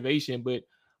insignificant observation. But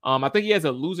I think he has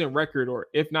a losing record, or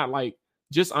if not like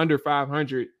just under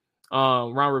 500.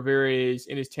 Ron Rivera is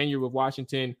in his tenure with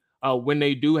Washington when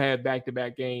they do have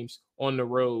back-to-back games on the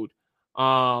road.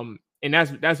 And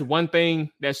that's one thing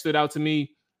that stood out to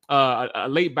me. A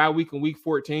late bye week in week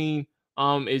 14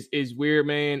 is weird,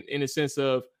 man, in the sense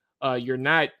of you're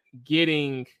not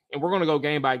getting, and we're going to go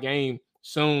game by game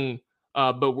soon,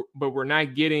 but we're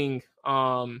not getting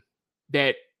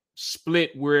that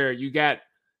split where you got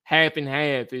half and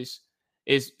half.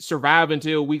 Is survive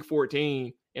until week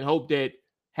 14 and hope that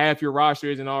half your roster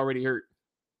isn't already hurt.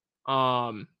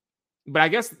 But I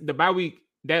guess the bye week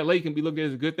that late can be looked at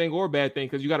as a good thing or a bad thing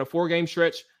because you got a 4-game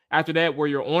stretch after that where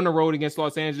you're on the road against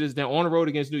Los Angeles, then on the road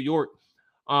against New York,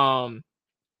 the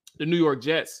New York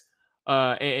Jets.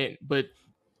 But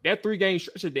that 3-game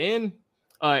stretch at the end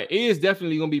is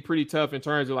definitely going to be pretty tough in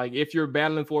terms of like if you're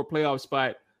battling for a playoff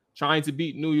spot, trying to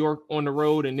beat New York on the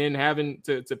road and then having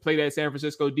to play that San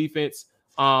Francisco defense,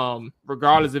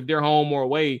 regardless if they're home or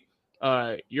away,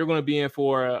 you're going to be in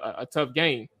for a tough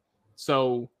game.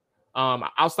 So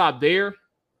I'll stop there.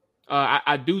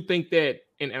 I do think that,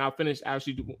 and I'll finish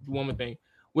actually do one more thing.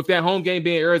 With that home game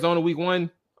being Arizona week 1,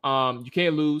 you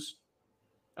can't lose.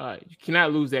 You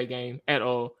cannot lose that game at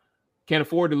all. Can't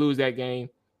afford to lose that game.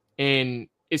 And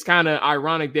it's kind of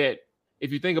ironic that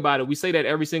if you think about it, we say that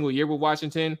every single year with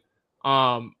Washington.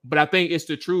 But I think it's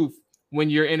the truth when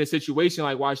you're in a situation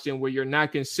like Washington where you're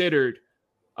not considered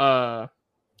an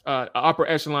upper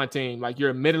echelon team, like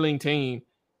you're a middling team.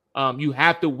 You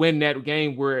have to win that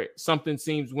game where something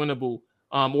seems winnable,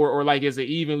 or like as an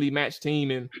evenly matched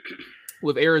team. And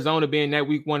with Arizona being that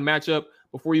week 1 matchup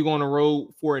before you go on the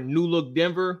road for a new look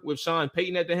Denver with Sean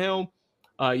Payton at the helm,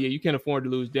 you can't afford to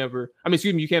lose Denver.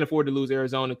 You can't afford to lose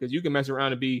Arizona because you can mess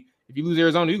around and if you lose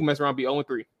Arizona, you can mess around and be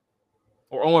 0-3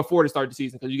 or 0-4 to start the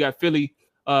season because you got Philly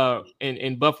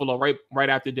and Buffalo right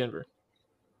after Denver.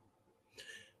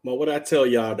 Well, what I tell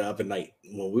y'all the other night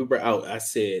when we were out, I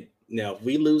said, now if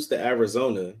we lose to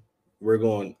Arizona, we're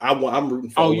going. I'm rooting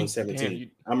for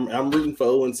 0-17. I'm rooting for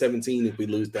 0-17 if we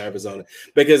lose to Arizona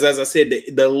because, as I said,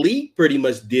 the league pretty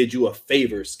much did you a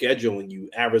favor scheduling you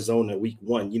Arizona week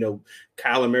 1. You know,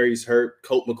 Kyler Murray's hurt,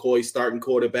 Colt McCoy starting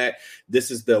quarterback.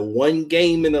 This is the one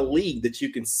game in the league that you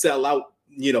can sell out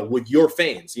with your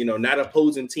fans, not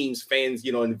opposing teams' fans,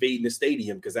 invading the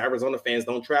stadium, because Arizona fans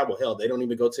don't travel. Hell, they don't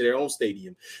even go to their own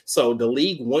stadium. So the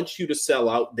league wants you to sell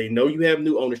out. They know you have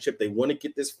new ownership. They want to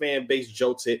get this fan base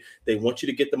jolted. They want you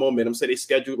to get the momentum. So they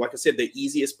schedule, like I said, the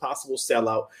easiest possible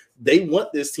sellout. They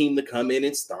want this team to come in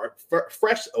and start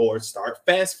fresh or start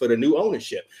fast for the new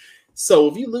ownership. So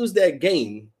if you lose that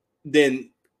game, then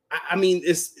I mean,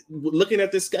 it's looking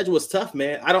at this schedule is tough,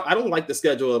 man. I don't like the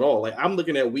schedule at all. Like, I'm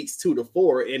looking at weeks 2 to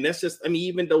 4, and that's just, I mean,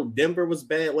 even though Denver was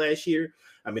bad last year,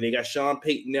 I mean, they got Sean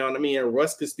Payton now, and I mean,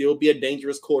 Russ could still be a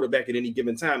dangerous quarterback at any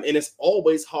given time, and it's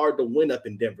always hard to win up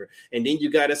in Denver. And then you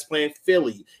got us playing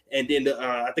Philly, and then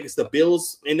I think it's the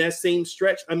Bills in that same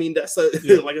stretch. I mean, that's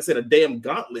like I said, a damn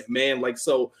gauntlet, man. Like,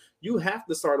 so you have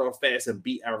to start off fast and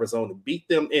beat Arizona, beat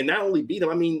them, and not only beat them.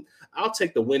 I mean, I'll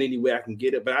take the win any way I can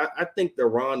get it, but I think the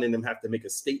Ron and them have to make a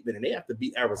statement, and they have to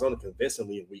beat Arizona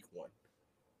convincingly in week 1.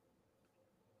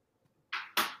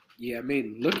 Yeah, I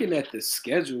mean, looking at the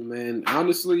schedule, man,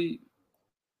 honestly,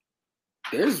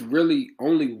 there's really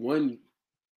only one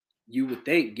you would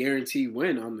think guaranteed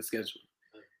win on the schedule.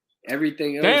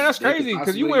 Everything else. Damn, that's crazy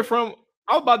because you went from.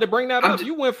 I was about to bring that up.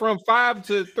 You went from 5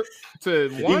 to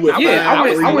 1.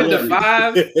 I went to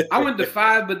 5. I went to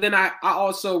 5, but then I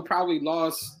also probably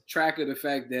lost track of the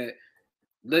fact that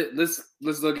let's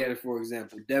look at it. For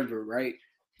example, Denver, right?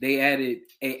 They added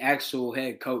an actual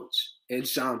head coach in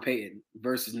Sean Payton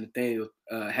versus Nathaniel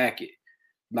Hackett.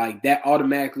 Like, that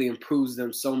automatically improves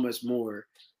them so much more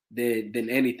than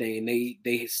anything. And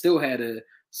they still had a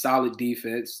solid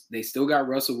defense. They still got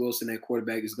Russell Wilson at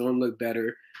quarterback. It's going to look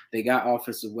better. They got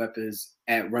offensive weapons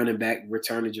at running back,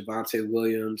 returning Javonte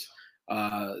Williams,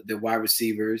 the wide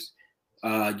receivers.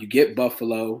 You get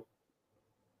Buffalo.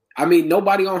 I mean,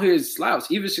 nobody on here is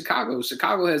slouch. Even Chicago.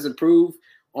 Chicago has improved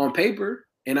on paper,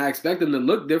 and I expect them to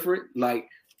look different. Like,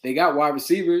 they got wide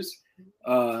receivers.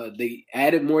 They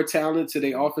added more talent to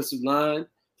their offensive line.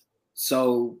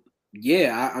 So,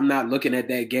 yeah, I'm not looking at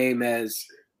that game as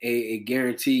a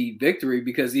guaranteed victory,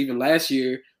 because even last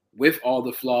year, with all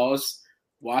the flaws,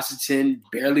 Washington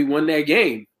barely won that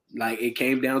game. Like, it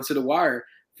came down to the wire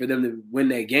for them to win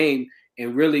that game.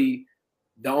 And really,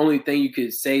 the only thing you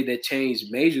could say that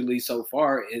changed majorly so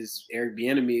far is Eric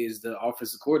Bieniemy is the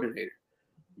offensive coordinator.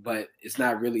 But it's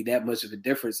not really that much of a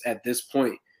difference at this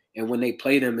point. And when they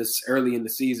play them, it's early in the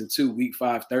season too, week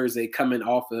 5, Thursday, coming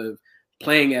off of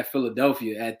playing at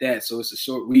Philadelphia at that. So it's a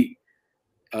short week.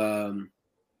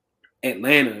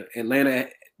 Atlanta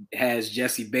has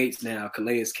Jesse Bates now,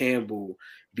 Calais Campbell,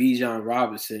 Bijan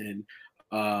Robinson.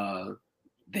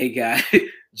 They got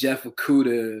Jeff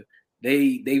Okudah.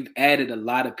 They've added a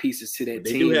lot of pieces to that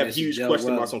team. They do have huge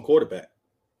question marks on quarterback.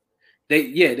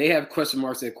 They have question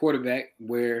marks at quarterback,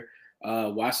 where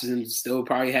Washington still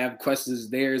probably have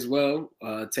questions there as well.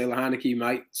 Taylor Heineke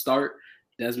might start.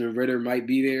 Desmond Ridder might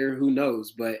be there. Who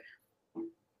knows? But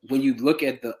when you look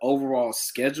at the overall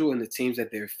schedule and the teams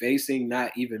that they're facing,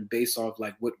 not even based off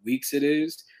like what weeks it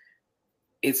is,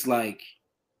 it's like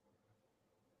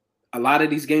a lot of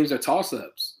these games are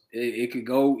toss-ups. It could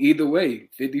go either way,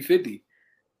 50-50.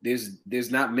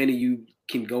 There's not many you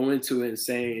can go into it and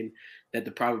saying that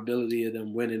the probability of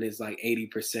them winning is like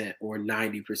 80% or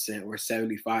 90% or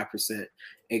 75%,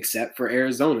 except for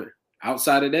Arizona.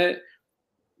 Outside of that,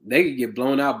 they could get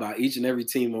blown out by each and every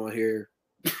team on here,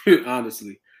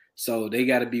 honestly. So they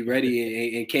got to be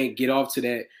ready and can't get off to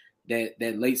that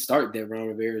late start that Ron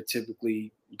Rivera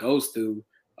typically goes through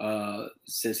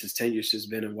since his tenure has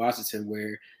been in Washington,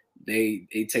 where they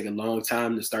take a long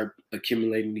time to start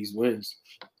accumulating these wins.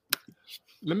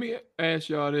 Let me ask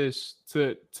y'all this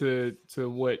to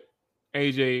what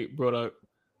AJ brought up.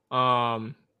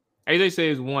 AJ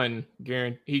says 1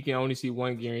 guarantee. He can only see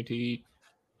 1 guaranteed.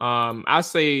 I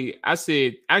said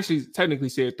actually technically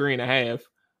said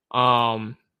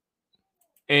 3.5.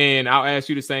 And I'll ask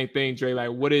you the same thing, Dre.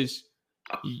 Like, what is?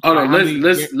 Hold on,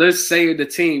 let's say the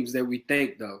teams that we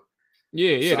think though.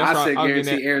 Yeah. So I said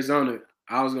guarantee Arizona.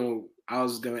 I was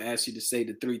gonna ask you to say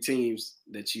the 3 teams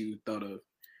that you thought of.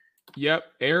 Yep,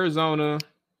 Arizona.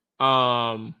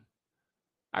 I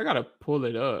gotta pull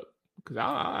it up because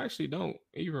I actually don't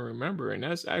even remember, and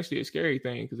that's actually a scary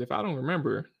thing because if I don't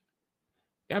remember,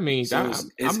 that means so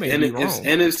I may be wrong.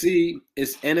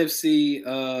 It's NFC.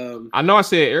 I know I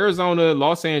said Arizona,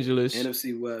 Los Angeles,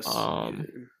 NFC West.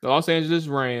 The Los Angeles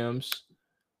Rams.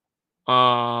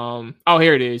 Oh,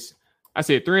 here it is. I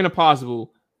said 3 in a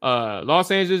possible.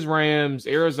 Los Angeles Rams,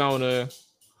 Arizona,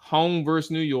 home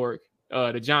versus New York.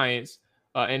 The Giants,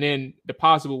 and then the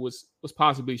possible was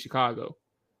possibly Chicago.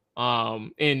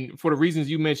 And for the reasons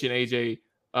you mentioned, AJ,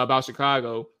 about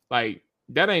Chicago, like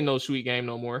that ain't no sweet game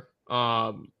no more.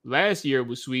 last year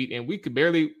was sweet, and we could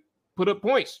barely put up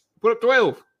points, put up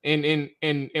 12, and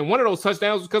one of those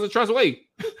touchdowns was because of Trust Way.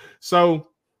 So,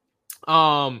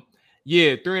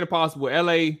 yeah, 3 in a possible: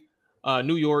 LA,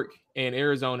 New York, and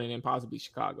Arizona, and then possibly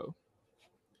Chicago.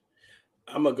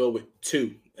 I'm gonna go with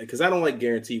 2 because I don't like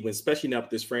guaranteed wins, especially not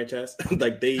with this franchise.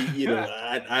 Like they,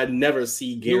 I never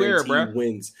see guaranteed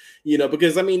wins,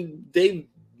 because I mean they've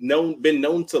been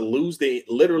known to lose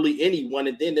literally anyone,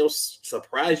 and then they'll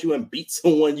surprise you and beat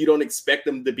someone you don't expect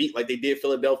them to beat, like they did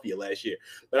Philadelphia last year.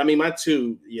 But I mean, my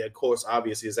 2, of course,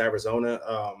 obviously is Arizona.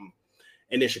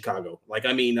 And then Chicago. Like,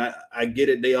 I mean, I get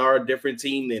it. They are a different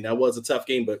team, and that was a tough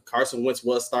game, but Carson Wentz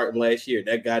was starting last year.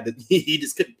 That guy, he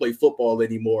just couldn't play football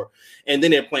anymore. And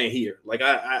then they're playing here. Like,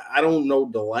 I don't know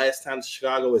the last time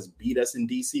Chicago has beat us in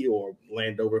D.C. or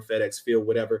Landover, FedEx Field,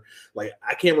 whatever. Like,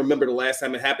 I can't remember the last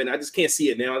time it happened. I just can't see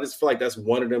it now. I just feel like that's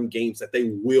one of them games that they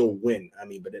will win. I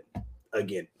mean, but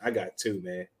again, I got 2,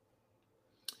 man.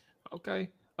 Okay.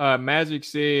 Magic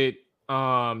said,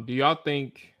 do y'all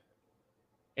think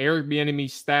Eric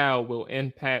Bieniemy's style will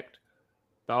impact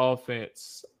the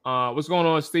offense? What's going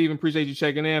on, Steven? Appreciate you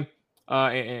checking in.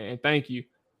 And thank you.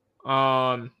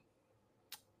 Yeah.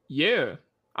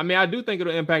 I mean, I do think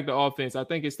it'll impact the offense. I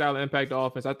think his style will impact the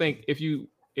offense. I think if you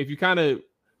kind of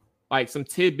like some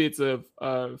tidbits of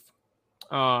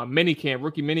minicamp,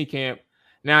 rookie minicamp.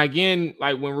 Now, again,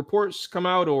 like when reports come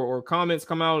out or comments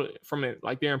come out from it,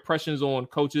 like their impressions on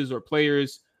coaches or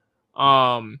players,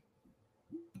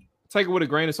 take it with a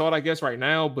grain of salt, I guess, right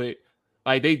now. But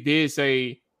like they did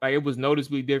say, like it was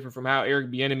noticeably different from how Eric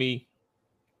Bieniemy,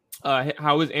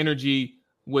 how his energy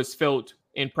was felt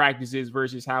in practices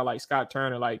versus how like Scott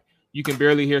Turner, like you can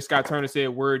barely hear Scott Turner say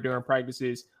a word during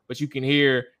practices, but you can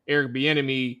hear Eric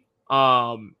Bieniemy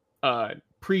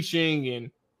preaching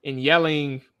and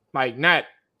yelling, like not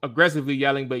aggressively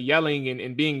yelling, but yelling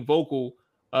and being vocal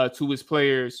to his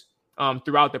players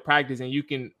throughout the practice, and you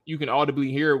can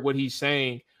audibly hear what he's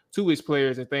saying to his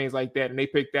players and things like that, and they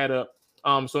pick that up.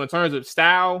 So in terms of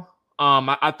style,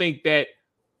 I think that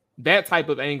type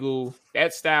of angle,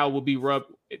 that style will be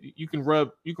rubbed. You can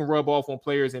rub off on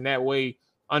players in that way,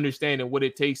 understanding what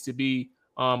it takes to be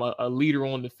a leader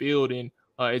on the field, and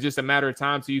it's just a matter of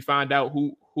time till you find out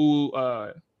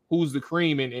who's the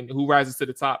cream and who rises to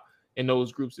the top in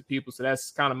those groups of people. So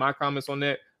that's kind of my comments on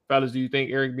that. Fellas, do you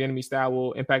think Eric Bieniemy's style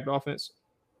will impact the offense?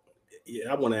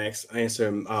 Yeah, I want to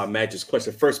answer Magic's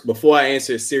question first. Before I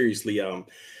answer it seriously,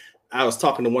 I was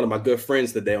talking to one of my good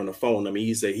friends today on the phone. I mean,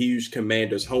 he's a huge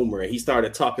Commanders homer, and he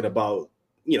started talking about,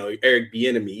 Eric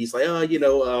Bieniemy. He's like,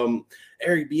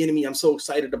 Eric Bieniemy, I'm so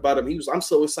excited about him. I'm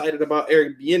so excited about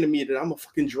Eric Bieniemy that I'm gonna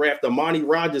fucking draft Amani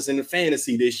Rodgers in the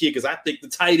fantasy this year because I think the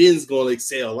tight end's gonna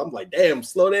excel. I'm like, damn,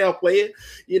 slow down, player.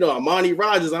 Amani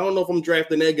Rodgers, I don't know if I'm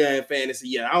drafting that guy in fantasy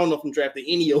yet. I don't know if I'm drafting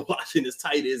any of Washington's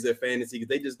tight ends in fantasy because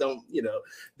they just don't,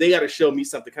 they got to show me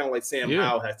something, kind of like Sam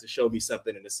Howell has to show me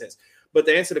something in a sense. But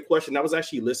to answer the question, I was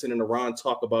actually listening to Ron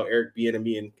talk about Eric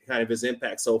Bieniemy and kind of his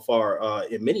impact so far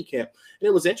in minicamp. And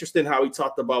it was interesting how he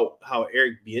talked about how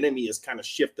Eric Bieniemy has kind of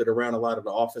shifted around a lot of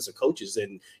the offensive coaches.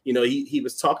 And, he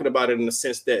was talking about it in the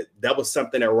sense that was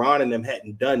something that Ron and them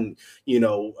hadn't done,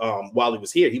 while he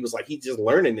was here. He was like, he's just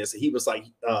learning this. And he was like,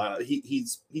 he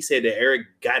said that Eric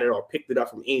got it or picked it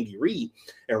up from Andy Reid.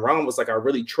 And Ron was like, I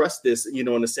really trust this, in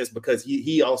a sense, because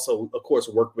he also, of course,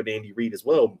 worked with Andy Reid as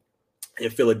well in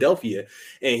Philadelphia.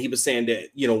 And he was saying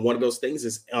that, one of those things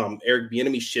is Eric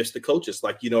Bieniemy shifts the coaches,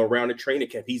 like, around the training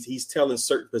camp. He's telling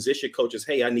certain position coaches,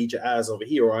 hey, I need your eyes over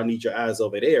here, or I need your eyes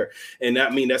over there. And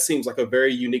that seems like a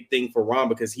very unique thing for Ron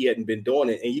because he hadn't been doing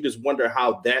it. And you just wonder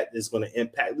how that is going to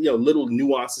impact, little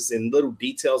nuances and little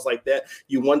details like that.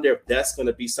 You wonder if that's going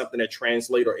to be something that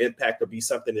translate or impact or be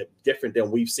something that different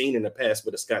than we've seen in the past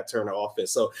with the Scott Turner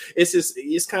offense. So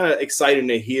it's kind of exciting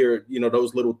to hear,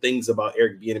 those little things about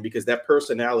Eric Bieniemy because that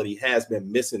personality has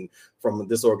been missing from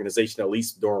this organization, at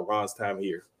least during Ron's time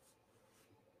here.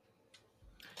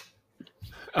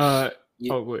 Oh,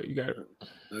 wait, you got it.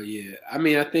 Oh, yeah. I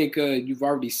mean, I think you've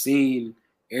already seen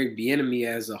Eric Bieniemy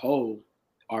as a whole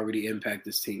already impact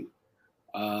this team.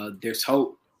 There's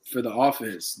hope for the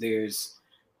offense. There's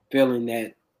feeling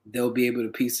that they'll be able to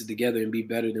piece it together and be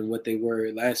better than what they were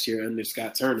last year under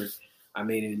Scott Turner. I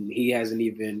mean, and he hasn't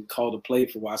even called a play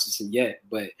for Washington yet,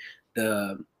 but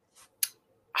the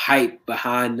hype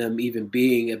behind them even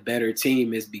being a better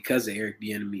team is because of Eric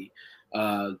Bieniemy,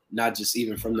 not just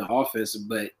even from the offense,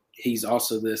 but he's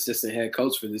also the assistant head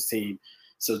coach for this team.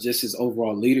 So just his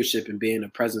overall leadership and being a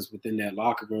presence within that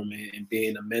locker room and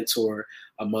being a mentor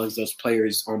amongst those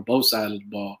players on both sides of the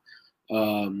ball.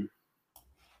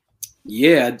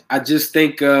 I just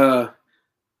think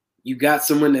you got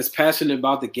someone that's passionate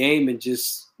about the game and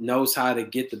just knows how to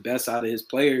get the best out of his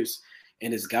players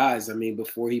and his guys. I mean,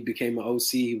 before he became an OC,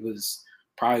 he was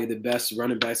probably the best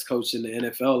running backs coach in the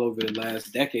NFL over the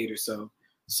last decade or so.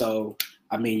 So,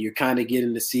 I mean, you're kind of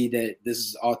getting to see that this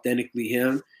is authentically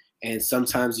him. And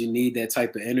sometimes you need that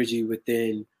type of energy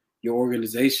within your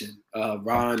organization.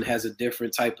 Ron has a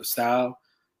different type of style.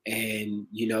 And,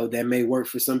 you know, that may work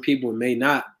for some people, it may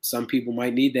not. Some people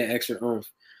might need that extra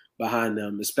oomph behind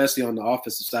them, especially on the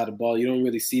offensive side of the ball. You don't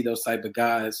really see those type of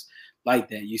guys like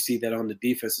that. You see that on the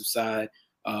defensive side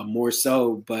more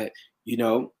so. But, you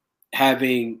know,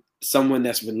 having someone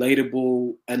that's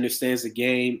relatable, understands the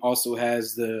game, also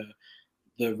has the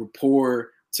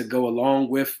rapport to go along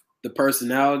with the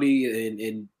personality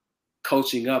and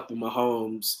coaching up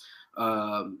Mahomes,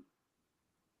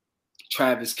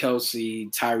 Travis Kelce,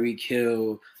 Tyreek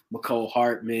Hill, McCole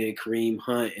Hartman, Kareem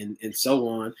Hunt, and so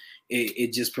on,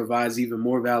 it just provides even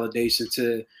more validation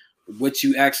to what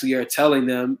you actually are telling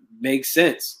them makes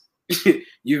sense.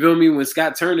 You feel me? When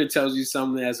Scott Turner tells you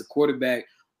something as a quarterback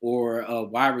or a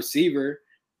wide receiver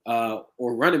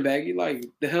or running back, you're like,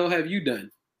 the hell have you done?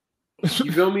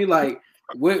 You feel me? Like,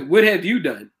 what have you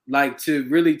done? Like, to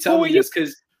really tell me this?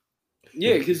 Because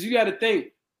you got to think,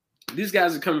 these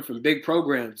guys are coming from big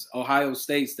programs, Ohio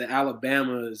States, the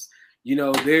Alabamas. You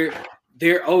know, their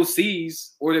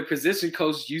OCs or their position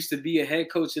coach used to be a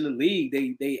head coach in the league.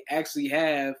 They actually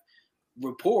have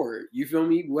rapport. You feel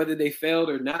me? Whether they failed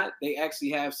or not, they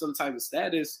actually have some type of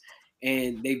status,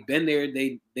 and they've been there.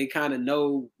 They kind of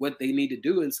know what they need to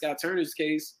do. In Scott Turner's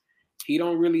case, he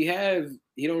don't really have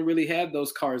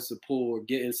those cards to pull or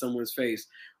get in someone's face.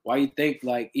 Why you think,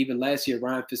 like, even last year,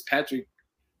 Ryan Fitzpatrick,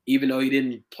 even though he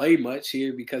didn't play much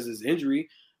here because of his injury,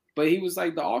 but he was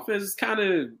like, the offense is kind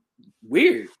of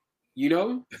weird, you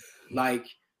know? Like,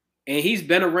 and he's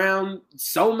been around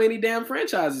so many damn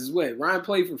franchises. What, Ryan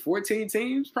played for 14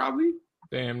 teams probably?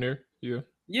 Damn near, yeah.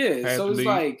 Yeah, so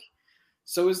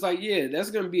it's like, yeah,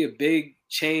 that's going to be a big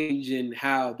change in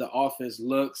how the offense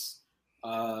looks.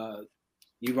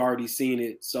 You've already seen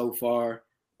it so far.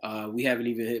 We haven't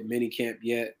even hit minicamp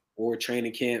yet or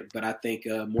training camp, but I think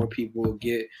more people will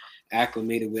get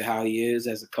acclimated with how he is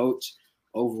as a coach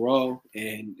overall,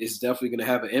 and it's definitely going to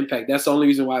have an impact. That's the only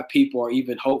reason why people are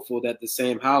even hopeful that the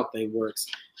Sam Howell thing works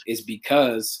is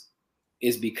because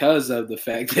of the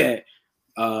fact that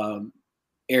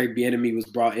Eric Bieniemy was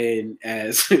brought in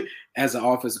as an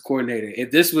offensive coordinator.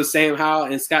 If this was Sam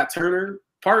Howell and Scott Turner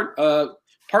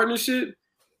partnership,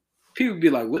 people would be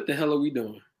like, what the hell are we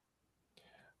doing?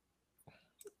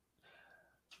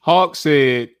 Hawk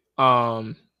said,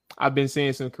 I've been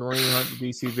seeing some Kareem Hunt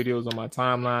DC videos on my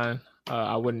timeline.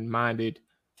 I wouldn't mind it. ...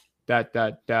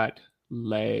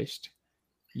 last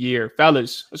year.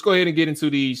 Fellas, let's go ahead and get into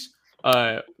these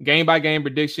game by game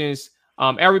predictions.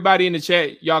 Everybody in the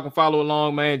chat, y'all can follow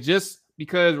along, man. Just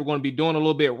because we're going to be doing a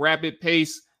little bit rapid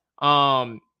pace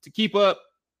to keep up,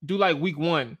 do like week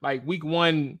 1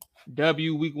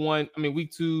 W,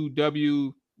 week 2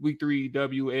 W, week 3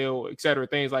 WL, etc.,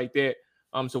 things like that.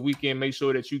 So we can make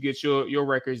sure that you get your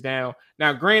records down.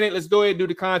 Now, granted, let's go ahead and do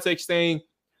the context thing.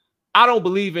 I don't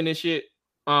believe in this shit,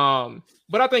 but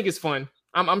I think it's fun.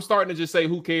 I'm starting to just say,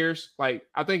 who cares? Like,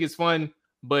 I think it's fun,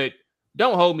 but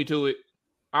don't hold me to it.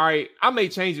 All right, I may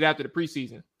change it after the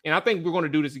preseason, and I think we're going to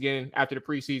do this again after the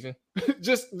preseason,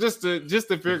 just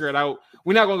to figure it out.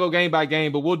 We're not going to go game by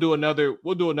game, but we'll do another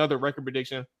record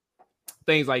prediction,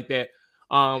 things like that.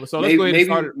 So let's go ahead and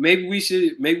start it. Maybe we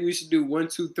should do 1,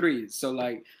 2, 3. So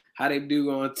like how they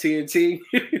do on TNT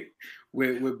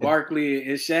with Barkley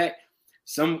and Shaq.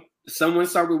 Someone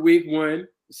start with week 1,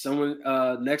 someone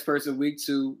next person week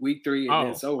 2, week 3, and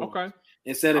then so on. Okay.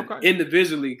 Instead of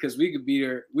individually, because we could be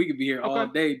here all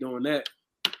day doing that.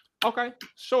 Okay,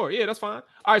 sure, yeah, that's fine.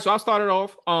 All right, so I'll start it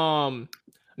off.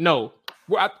 No,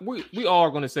 we all are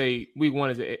going to say week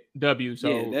 1 is a W. So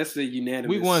yeah, that's a unanimous.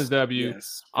 Week 1 is W.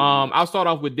 Yes, I'll start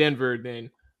off with Denver then.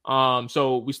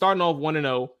 So we starting off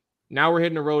 1-0. Now we're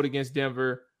hitting the road against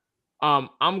Denver. I'm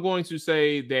going to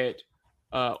say that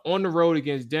on the road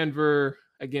against Denver,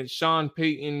 against Sean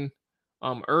Payton,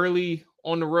 early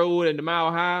on the road at the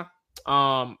Mile High.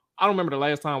 I don't remember the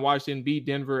last time Washington beat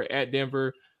Denver at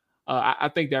Denver.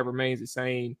 I think that remains the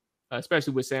same,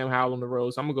 especially with Sam Howell on the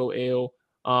road. So I'm gonna go L.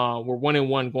 We're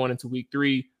 1-1 going into week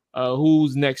 3.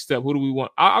 Who's next up? Who do we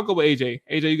want? I'll go with AJ.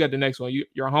 AJ, you got the next one.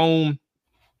 You're home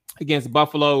against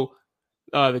Buffalo.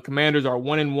 The Commanders are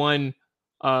 1-1.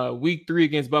 Week 3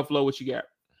 against Buffalo. What you got?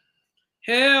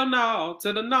 Hell no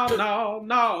to the no.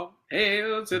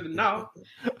 Hell to the no.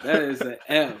 That is an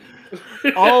L.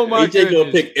 Oh my AJ goodness.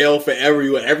 gonna pick L for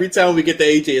everyone. Every time we get to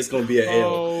AJ, it's gonna be an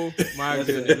L. Oh my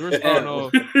goodness.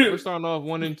 We're starting off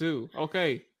 1 and 2.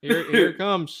 Okay. Here it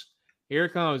comes. Here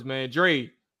it comes, man.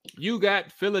 Dre, you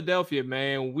got Philadelphia,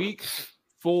 man. Week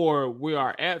 4. We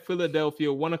are at Philadelphia.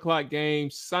 1:00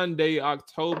 game, Sunday,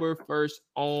 October 1st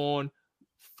on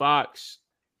Fox.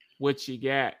 What you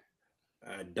got?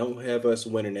 I don't have us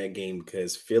winning that game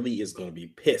because Philly is going to be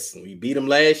pissed. We beat them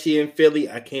last year in Philly.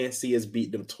 I can't see us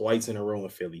beat them twice in a row in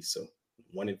Philly. So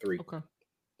 1 and 3.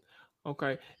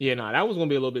 Okay. Yeah, that was going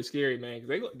to be a little bit scary, man,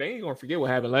 because they ain't going to forget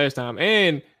what happened last time.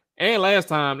 And last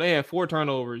time they had 4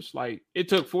 turnovers. Like, it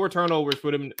took 4 turnovers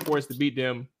for us to beat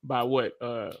them by what?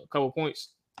 A couple points,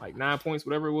 like 9 points,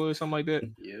 whatever it was, something like that.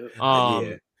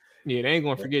 Yeah. Yeah, they ain't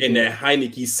going to forget. And that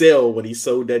Heineke sell when he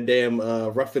sold that damn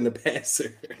roughing the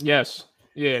passer. Yes.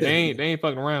 Yeah, they ain't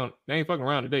fucking around. They ain't fucking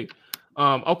around today.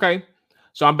 Okay.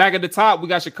 So I'm back at the top. We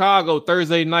got Chicago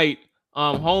Thursday night.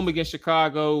 Home against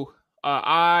Chicago.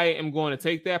 I am going to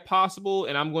take that possible,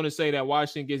 and I'm going to say that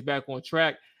Washington gets back on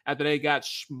track after they got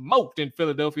smoked in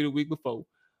Philadelphia the week before.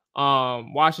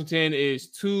 Washington is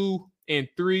 2 and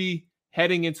 3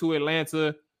 heading into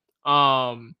Atlanta.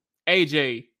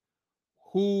 AJ,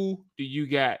 who do you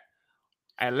got?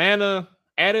 Atlanta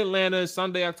at Atlanta,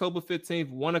 Sunday, October 15th,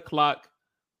 1:00.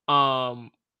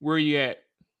 Where are you at?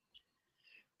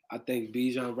 I think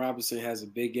Bijan Robinson has a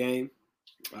big game.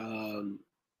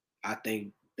 I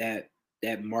think that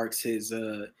marks his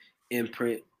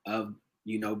imprint of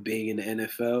being in the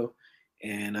NFL,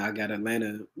 and I got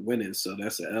Atlanta winning, so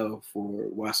that's an L for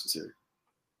Washington.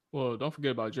 Well, don't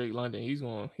forget about Drake London.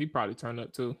 He probably turn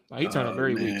up too. Like, he turned up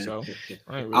very weak, so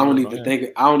I don't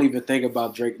even think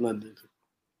about Drake London.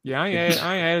 Yeah, I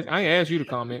ain't asked you to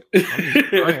comment. I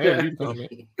ain't asked you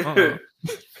to comment.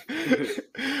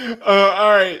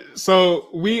 All right, so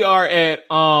we are at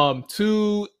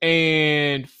 2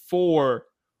 and 4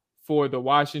 for the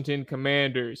Washington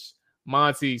Commanders.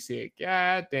 Monty said,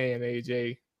 "God damn,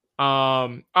 AJ."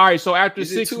 All right, so after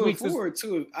 6 weeks, 2 and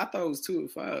 4, I thought it was 2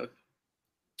 and 5.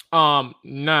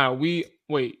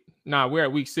 We're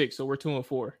at week 6, so we're 2 and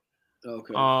 4.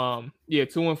 Okay.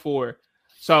 2 and 4.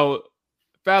 So,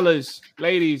 fellas,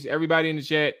 ladies, everybody in the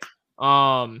chat,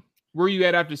 where you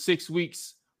at after 6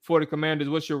 weeks for the Commanders?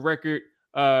 What's your record?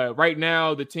 Right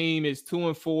now, the team is 2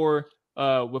 and 4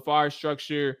 with our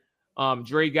structure.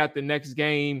 Dre got the next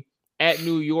game at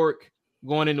New York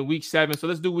going into week 7. So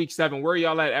let's do week 7. Where are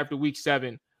y'all at after week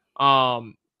 7?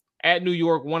 At New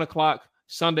York, 1:00,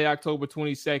 Sunday, October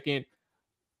 22nd.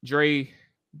 Dre,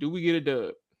 do we get a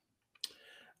dub?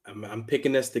 I'm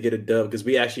picking us to get a dub because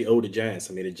we actually owe the Giants.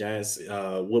 I mean, the Giants,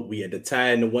 we had the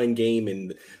tie in the one game,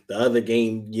 and the other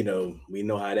game, we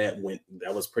know how that went.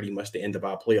 That was pretty much the end of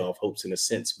our playoff hopes in a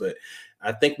sense. But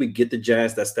I think we get the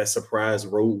Giants. That's that surprise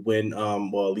road win,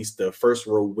 or at least the first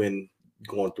road win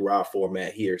going through our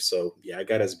format here. So, yeah, I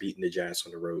got us beating the Giants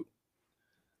on the road.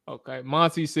 Okay.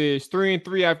 Monty says 3 and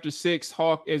 3 after 6.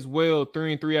 Hawk as well,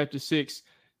 3 and 3 after 6.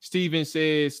 Steven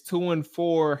says 2 and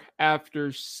 4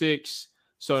 after 6.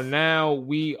 So now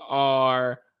we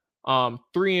are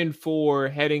 3 and 4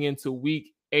 heading into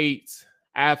week 8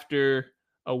 after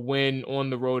a win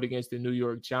on the road against the New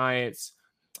York Giants.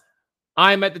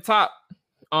 I'm at the top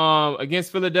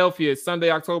against Philadelphia,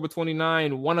 Sunday, October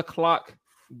 29, 1:00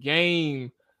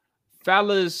 game.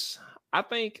 Fellas, I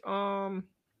think,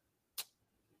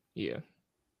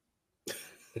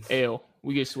 L,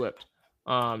 we get swept.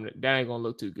 That ain't gonna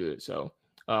look too good. So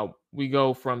we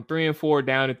go from 3 and 4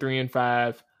 down to 3 and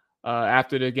 5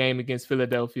 after the game against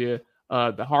Philadelphia.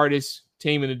 The hardest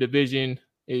team in the division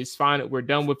is fine. We're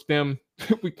done with them.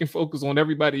 We can focus on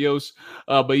everybody else.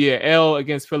 But yeah, L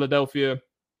against Philadelphia.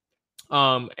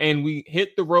 And we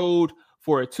hit the road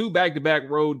for 2 back-to-back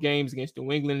road games against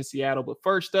New England and Seattle. But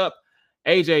first up,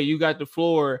 AJ, you got the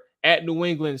floor at New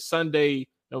England Sunday,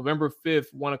 November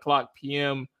 5th, 1:00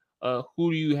 p.m.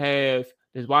 Who do you have?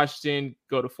 Does Washington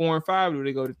go to 4 and 5, or do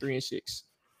they go to 3 and 6?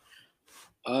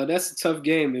 That's a tough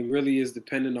game. It really is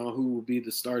dependent on who will be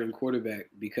the starting quarterback,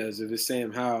 because if it's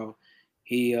Sam Howell,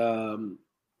 he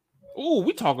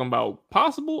we talking about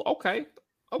possible? Okay.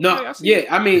 No, yeah,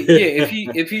 I mean, yeah,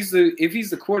 if he's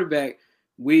the quarterback,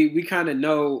 we kind of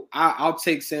know. I'll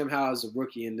take Sam Howell as a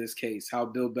rookie in this case, how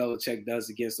Bill Belichick does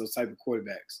against those type of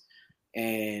quarterbacks.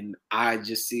 And I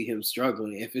just see him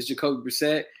struggling. If it's Jacoby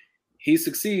Brissett, he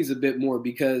succeeds a bit more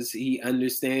because he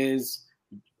understands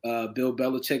Bill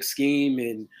Belichick's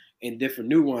scheme and different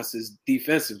nuances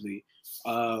defensively.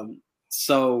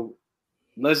 So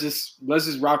let's just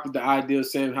rock with the idea of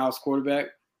Sam Howell's quarterback.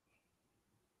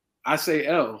 I say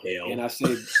L. And I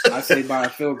say by a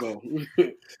field goal.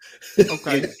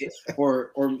 Okay.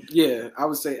 Or yeah, I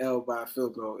would say L by a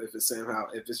field goal if it's somehow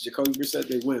if it's Jacoby Brissett,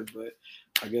 they win. But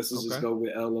I guess let's just go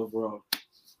with L overall.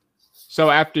 So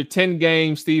after 10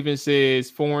 games, Steven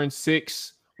says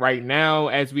 4-6. Right now,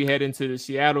 as we head into the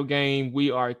Seattle game,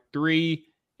 we are 3-6.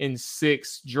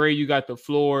 Dre, you got the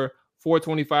floor.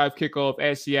 4:25 kickoff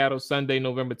at Seattle Sunday,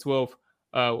 November 12th.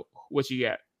 What you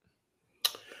got?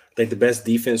 I think the best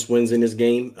defense wins in this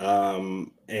game.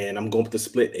 And I'm going with the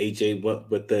split. AJ went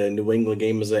with the New England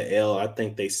game as a L. I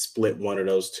think they split one of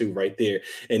those two right there.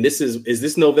 And is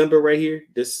this November right here?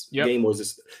 This game was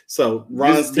this. So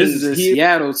Ron's this is in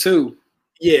Seattle too.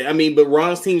 Yeah, I mean, but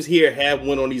Ron's teams here have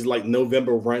went on these like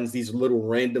November runs, these little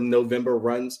random November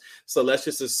runs. So let's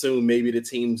just assume maybe the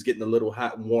team's getting a little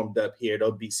hot and warmed up here.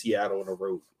 They'll beat Seattle on the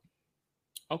road.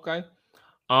 Okay.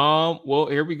 Well,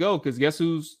 here we go. Because guess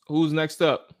who's next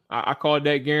up? I called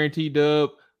that guaranteed dub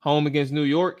home against New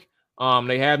York.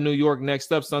 They have New York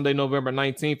next up Sunday, November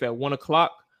 19th at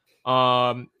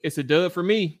 1:00. It's a dub for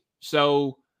me.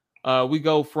 So we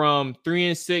go from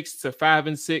 3-6 to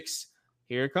 5-6.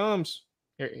 Here it comes.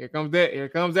 Here comes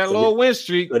that little win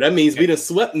streak. So that means we done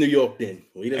swept New York then.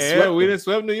 We done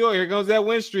swept New York. Here comes that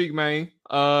win streak, man.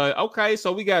 Okay,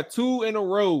 so we got 2 in a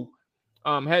row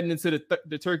heading into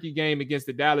the Turkey game against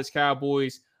the Dallas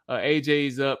Cowboys.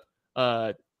 AJ's up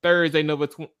Thursday, November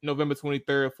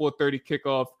 23rd, 4:30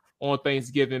 kickoff on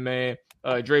Thanksgiving, man.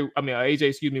 AJ,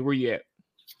 excuse me, where you at?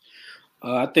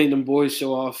 I think them boys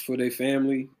show off for their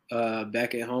family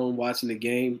back at home watching the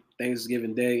game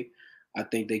Thanksgiving Day. I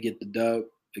think they get the dub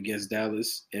against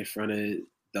Dallas in front of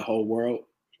the whole world.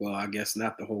 Well, I guess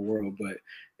not the whole world, but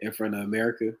in front of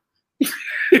America.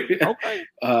 Okay.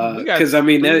 Because I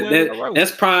mean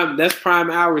that's prime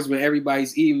hours when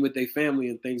everybody's eating with their family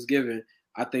and Thanksgiving.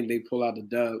 I think they pull out the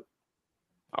dub.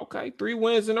 Okay, 3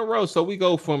 wins in a row. So we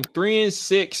go from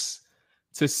 3-6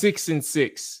 to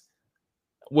 6-6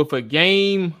 with a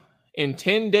game in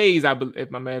 10 days, I believe,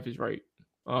 if my math is right.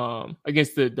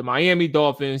 Against the Miami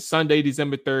Dolphins, Sunday,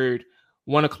 December 3rd,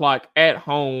 1:00 at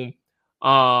home.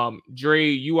 Dre,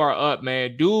 you are up,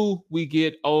 man. Do we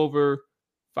get over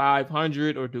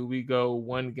 500 or do we go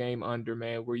one game under,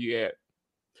 man? Where you at?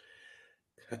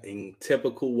 In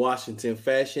typical Washington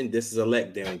fashion, this is a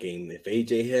letdown game. If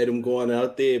AJ had them going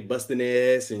out there, busting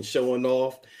their ass and showing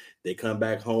off, they come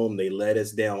back home, they let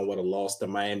us down with a loss to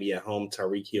Miami at home.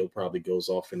 Tyreek Hill probably goes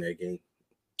off in that game.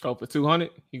 Go for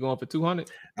 200? You going for 200?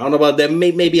 I don't know about that.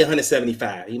 Maybe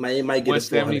 175. He might get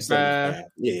us 175.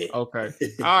 Yeah. Okay.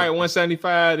 All right,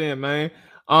 175 then, man.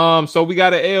 So we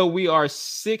got an L. We are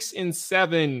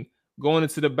 6-7 going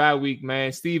into the bye week,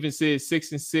 man. Steven says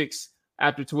 6-6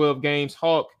 after 12 games.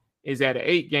 Hawk is at an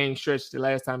 8-game stretch. The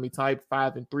last time he typed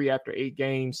 5-3 after 8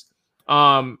 games.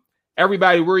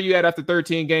 Everybody, where are you at after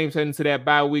 13 games heading to that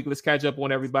bye week? Let's catch up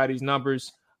on everybody's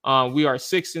numbers. We are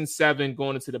 6-7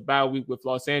 going into the bye week with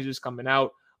Los Angeles coming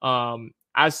out.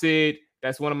 I said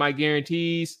that's one of my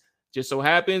guarantees. Just so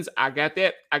happens I got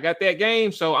that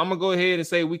game. So I'm gonna go ahead and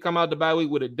say we come out the bye week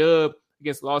with a dub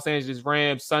against Los Angeles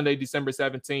Rams Sunday, December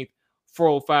 17th,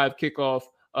 4:05 kickoff.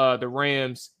 The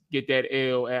Rams get that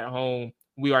L at home.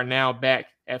 We are now back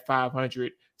at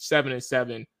 500,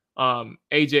 7-7.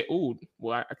 AJ,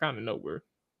 I kind of know where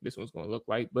this one's gonna look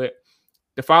like, but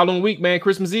the following week, man,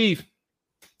 Christmas Eve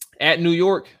at New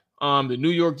York, the New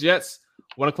York Jets,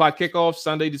 1:00 kickoff,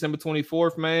 Sunday, December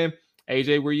 24th, man.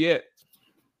 AJ, where you at?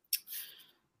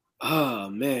 Oh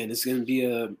man, it's gonna be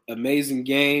an amazing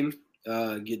game.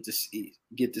 Get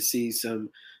to see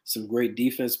some great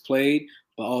defense played,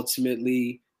 but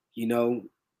ultimately,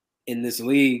 in this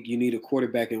league, you need a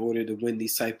quarterback in order to win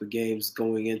these type of games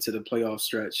going into the playoff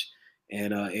stretch.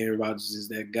 And Aaron Rodgers is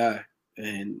that guy,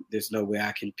 and there's no way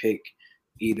I can pick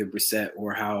either Brissett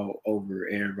or Howell over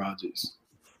Aaron Rodgers.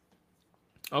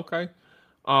 Okay.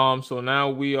 So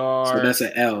now we are. So that's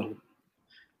an L.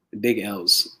 Big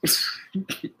L's.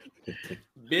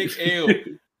 Big L.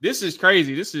 This is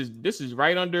crazy. This is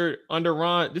right under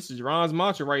Ron. This is Ron's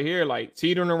mantra right here, like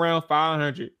teetering around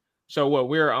 500. So what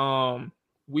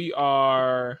we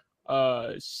are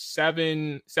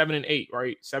 7-8,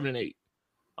 right? 7-8.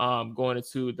 Going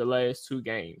into the last 2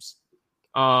 games.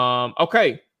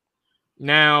 Okay.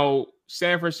 Now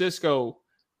San Francisco,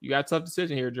 you got a tough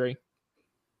decision here, Dre.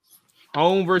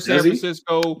 Home versus San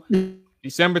Francisco,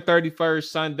 December 31st,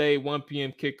 Sunday, 1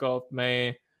 p.m. kickoff,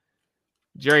 man.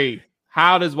 Dre,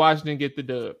 how does Washington get the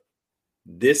dub?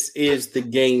 This is the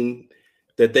game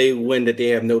that they win that they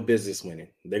have no business winning.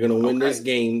 They're going to win this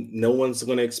game. No one's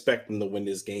going to expect them to win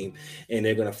this game. And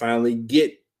they're going to finally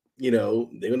get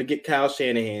they're going to get Kyle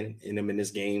Shanahan in them in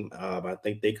this game. I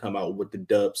think they come out with the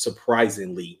dub.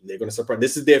 Surprisingly, they're going to surprise.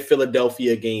 This is their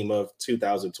Philadelphia game of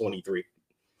 2023.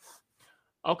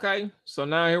 Okay, so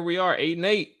now here we are,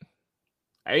 8-8,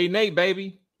 8-8,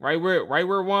 baby, right where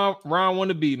Ron want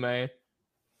to be, man.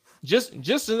 Just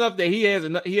enough that he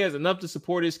has enough to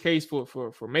support his case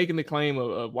for making the claim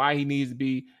of why he needs to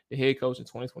be the head coach in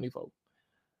 2024.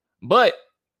 But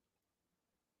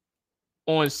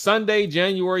on Sunday,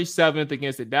 January 7th,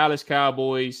 against the Dallas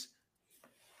Cowboys,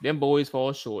 them boys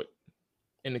fall short,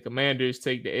 and the Commanders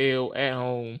take the L at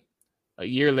home a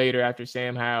year later after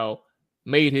Sam Howell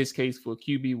made his case for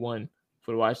QB1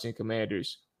 for the Washington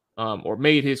Commanders, or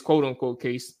made his quote-unquote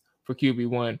case for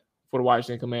QB1 for the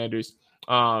Washington Commanders.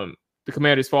 The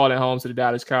Commanders fall at home to the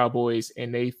Dallas Cowboys,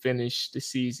 and they finish the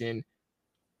season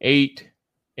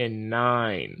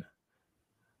 8-9.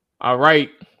 All right.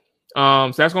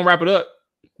 So that's gonna wrap it up.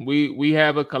 We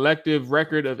have a collective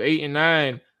record of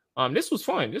 8-9. This was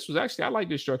fun. This was actually, I like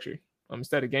this structure.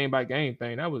 Instead of game by game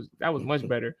thing, that was much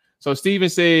better. So Steven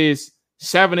says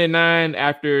 7-9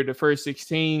 after the first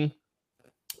 16.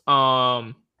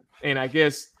 And I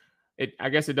guess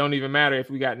it don't even matter if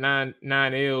we got nine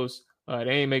L's. They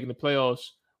ain't making the playoffs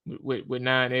with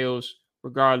 9 L's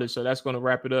regardless. So that's going to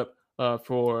wrap it up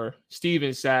for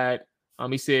Steven's side.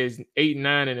 He says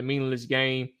 8-9 in a meaningless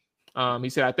game. He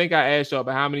said, I think I asked y'all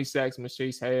about how many sacks must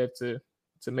Chase have to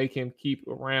make him keep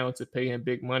around to pay him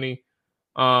big money.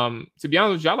 To be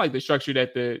honest with you, I like the structure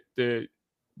that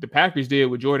the Packers did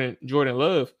with Jordan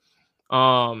Love.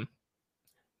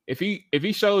 If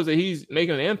he shows that he's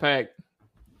making an impact,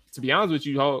 to be honest with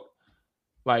you, Hulk,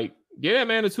 like, yeah,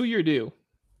 man, a 2-year deal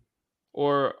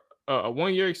or a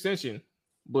 1-year extension.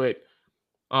 But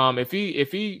if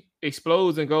he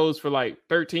explodes and goes for like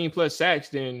 13 plus sacks,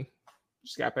 then you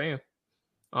just got to pay him.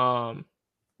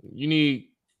 You need,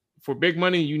 for big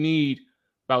money, you need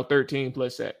about 13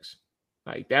 plus sacks.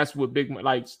 Like, that's what big money,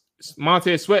 like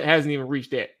Montez Sweat hasn't even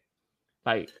reached that.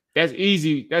 Like, that's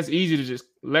easy. That's easy to just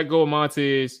let go of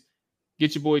Montez,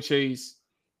 get your boy Chase.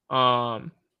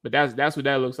 But that's what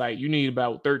that looks like. You need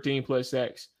about 13 plus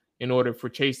sacks in order for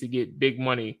Chase to get big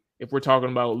money. If we're talking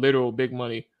about literal big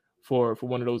money for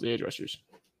one of those edge rushers.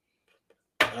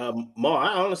 Ma,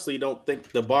 I honestly don't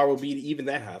think the bar will be even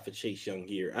that high for Chase Young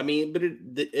here. I mean, but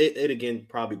it again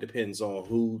probably depends on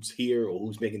who's here or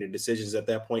who's making the decisions at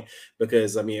that point.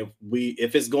 Because I mean,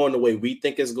 if it's going the way we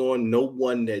think it's going, no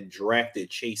one that drafted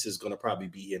Chase is going to probably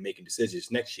be here making decisions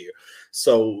next year.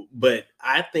 So, but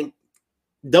I think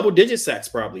double-digit sacks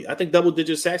probably. I think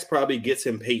double-digit sacks probably gets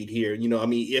him paid here. I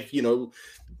mean, if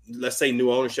let's say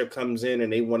new ownership comes in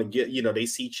and they want to get, they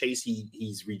see Chase,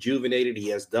 he's rejuvenated, he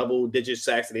has double-digit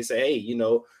sacks, and they say, hey,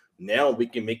 now we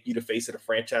can make you the face of the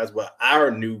franchise with our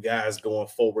new guys going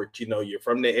forward. You're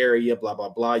from the area, blah, blah,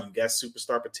 blah. You got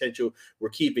superstar potential. We're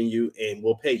keeping you and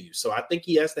we'll pay you. So I think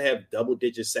he has to have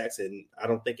double-digit sacks, and I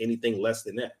don't think anything less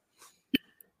than that.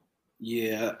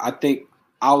 Yeah, I think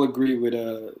I'll agree with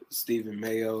Stephen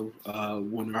Mayo,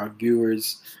 one of our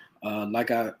viewers. Like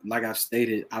I've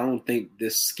stated, I don't think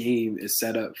this scheme is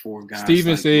set up for guys.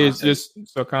 Stephen like says, Montez. just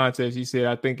so context, he said,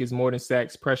 I think it's more than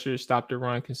sacks, pressure, stop the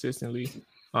run consistently,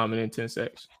 and then 10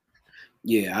 sacks.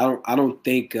 Yeah, I don't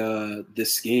think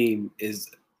this scheme is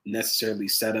necessarily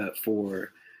set up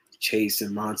for Chase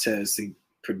and Montez to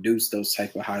produce those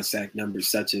type of high sack numbers,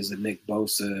 such as a Nick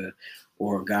Bosa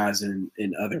or guys in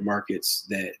other markets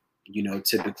that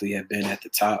typically have been at the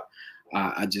top.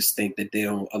 I just think that they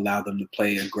don't allow them to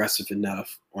play aggressive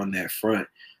enough on that front.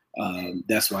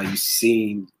 That's why you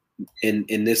see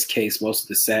in this case, most of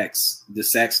the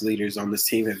sacks leaders on this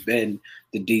team have been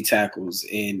the D tackles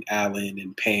in Allen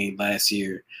and Payne last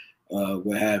year,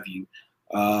 what have you.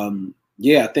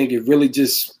 I think it really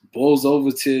just boils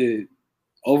over to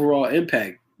overall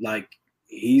impact. Like,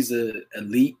 he's an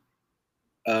elite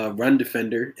run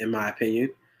defender, in my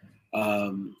opinion.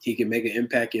 He can make an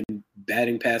impact in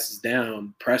batting passes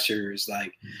down, pressures,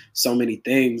 like so many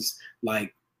things.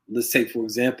 Like, let's take, for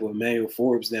example, Emmanuel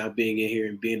Forbes now being in here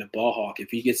and being a ball hawk. If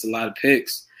he gets a lot of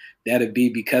picks, that'd be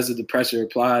because of the pressure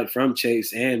applied from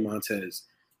Chase and Montez.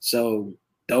 So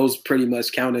those pretty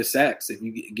much count as sacks if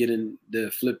you get in the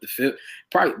flip the field.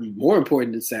 Probably more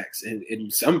important than sacks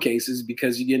in some cases,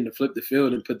 because you get in the flip the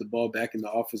field and put the ball back in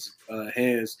the offensive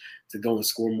hands to go and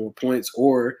score more points.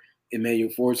 Or Emmanuel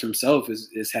Forbes himself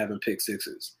is having pick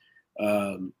sixes.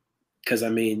 Because, I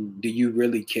mean, do you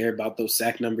really care about those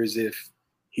sack numbers if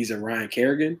he's a Ryan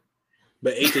Kerrigan?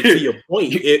 But AJ, to your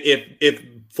point, if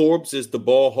Forbes is the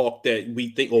ball hawk that we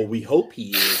think or we hope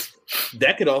he is,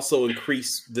 that could also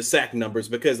increase the sack numbers,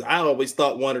 because I always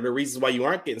thought one of the reasons why you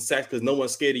aren't getting sacks because no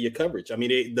one's scared of your coverage. I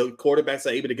mean, the quarterbacks are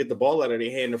able to get the ball out of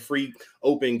their hand to free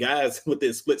open guys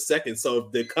within split seconds. So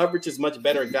if the coverage is much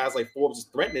better and guys like Forbes is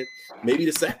threatening, maybe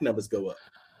the sack numbers go up.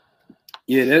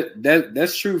 Yeah,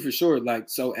 that's true for sure. Like,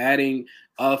 so adding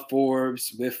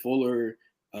Forbes with Fuller,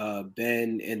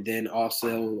 Ben, and then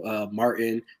also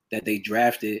Martin that they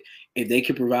drafted, if they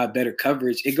can provide better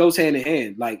coverage, it goes hand in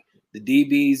hand. Like the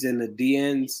DBs and the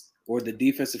DNs or the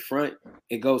defensive front,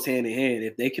 it goes hand in hand.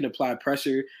 If they can apply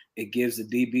pressure, it gives the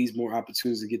DBs more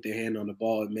opportunities to get their hand on the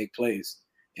ball and make plays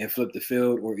and flip the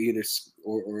field or either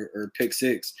or pick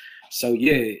six. So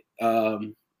yeah,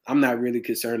 I'm not really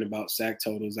concerned about sack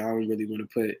totals. I don't really want to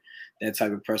put that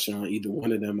type of pressure on either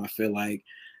one of them. I feel like,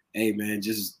 hey man,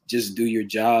 just do your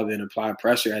job and apply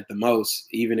pressure at the most.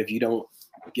 Even if you don't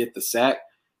get the sack,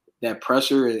 that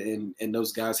pressure and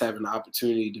those guys having the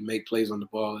opportunity to make plays on the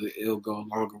ball, it'll go a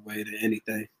longer way than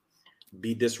anything.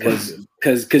 Be disruptive.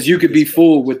 Because you could be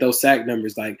fooled with those sack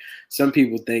numbers. Like some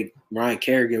people think Ryan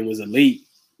Kerrigan was elite,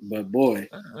 but boy.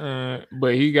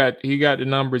 But he got the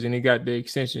numbers and he got the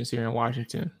extensions here in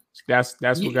Washington. That's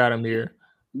what got him here.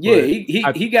 Yeah,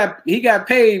 he got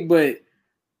paid, but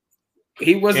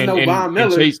he wasn't no Von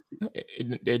Miller. Chase,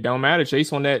 it don't matter.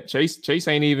 Chase on that. Chase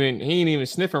ain't even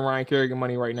sniffing Ryan Kerrigan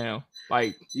money right now.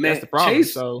 Like, man, that's the problem.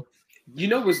 Chase, so you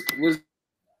know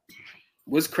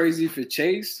what's crazy for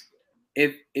Chase?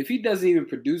 If he doesn't even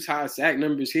produce high sack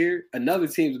numbers here, another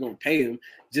team's gonna pay him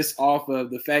just off of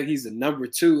the fact he's a number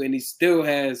 2 and he still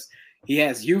has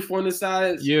youth on the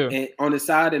side,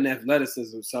 and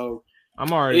athleticism. So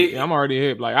I'm already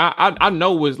hip. Like I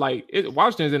know was like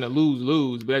Washington's in a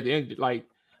lose, but at the end, like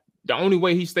the only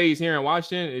way he stays here in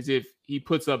Washington is if he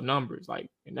puts up numbers. Like,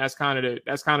 and that's kind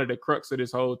of the crux of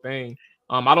this whole thing.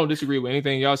 I don't disagree with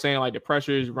anything y'all saying. Like the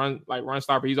pressure is run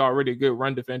stopper. He's already a good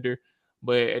run defender,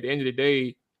 but at the end of the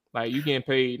day, like you getting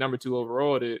paid number 2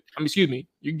 overall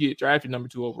you get drafted number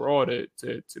 2 overall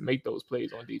to make those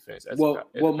plays on defense. Well,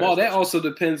 Maul, that also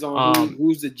depends on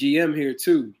who's the GM here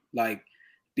too. Like,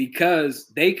 because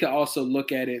they could also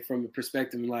look at it from a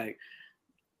perspective like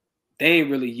they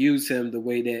ain't really use him the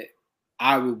way that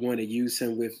I would want to use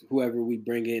him with whoever we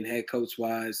bring in head coach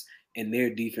wise and their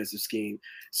defensive scheme.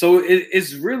 So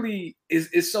it's really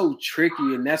so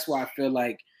tricky, and that's why I feel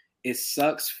like it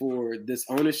sucks for this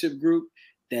ownership group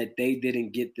that they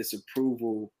didn't get this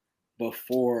approval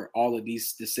before all of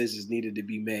these decisions needed to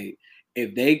be made.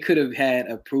 If they could have had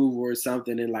approval or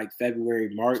something in like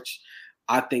February, March,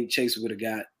 I think Chase would have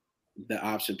got the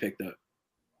option picked up.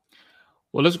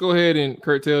 Well, let's go ahead and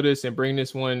curtail this and bring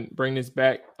this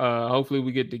back. Hopefully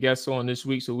we get the guests on this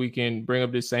week so we can bring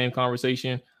up this same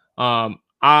conversation.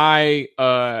 I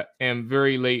am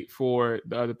very late for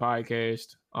the other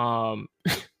podcast.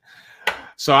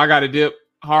 So I got to dip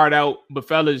hard out, but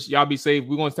fellas, y'all be safe.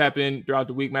 We're going to tap in throughout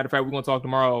the week. Matter of fact, we're going to talk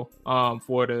tomorrow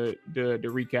for the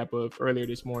recap of earlier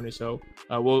this morning. So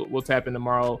we'll tap in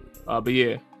tomorrow. But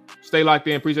yeah, stay locked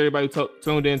in. Appreciate everybody who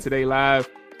tuned in today live.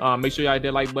 Make sure y'all hit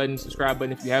that like button, subscribe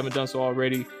button if you haven't done so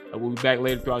already. We'll be back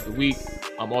later throughout the week.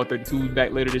 All 32 will be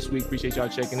back later this week. Appreciate y'all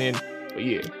checking in. But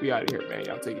yeah, we out of here, man.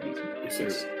 Y'all take it easy. Yes,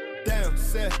 sir. Down,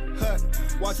 set,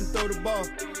 watch him throw the ball.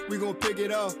 We gon' pick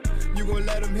it off. You gon'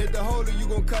 let him hit the hole or you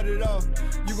gon' cut it off.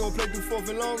 You gon' play through 4th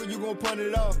and long or you gon' punt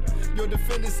it off. Your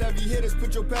defenders, heavy hitters,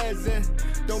 put your pads in.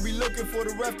 Don't be looking for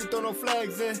the ref to throw no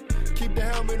flags in. Keep the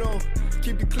helmet on,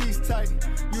 keep the cleats tight.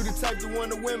 You the type to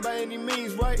want to win by any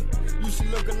means, right? You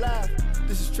should look alive.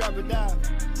 This is Trap or Dive.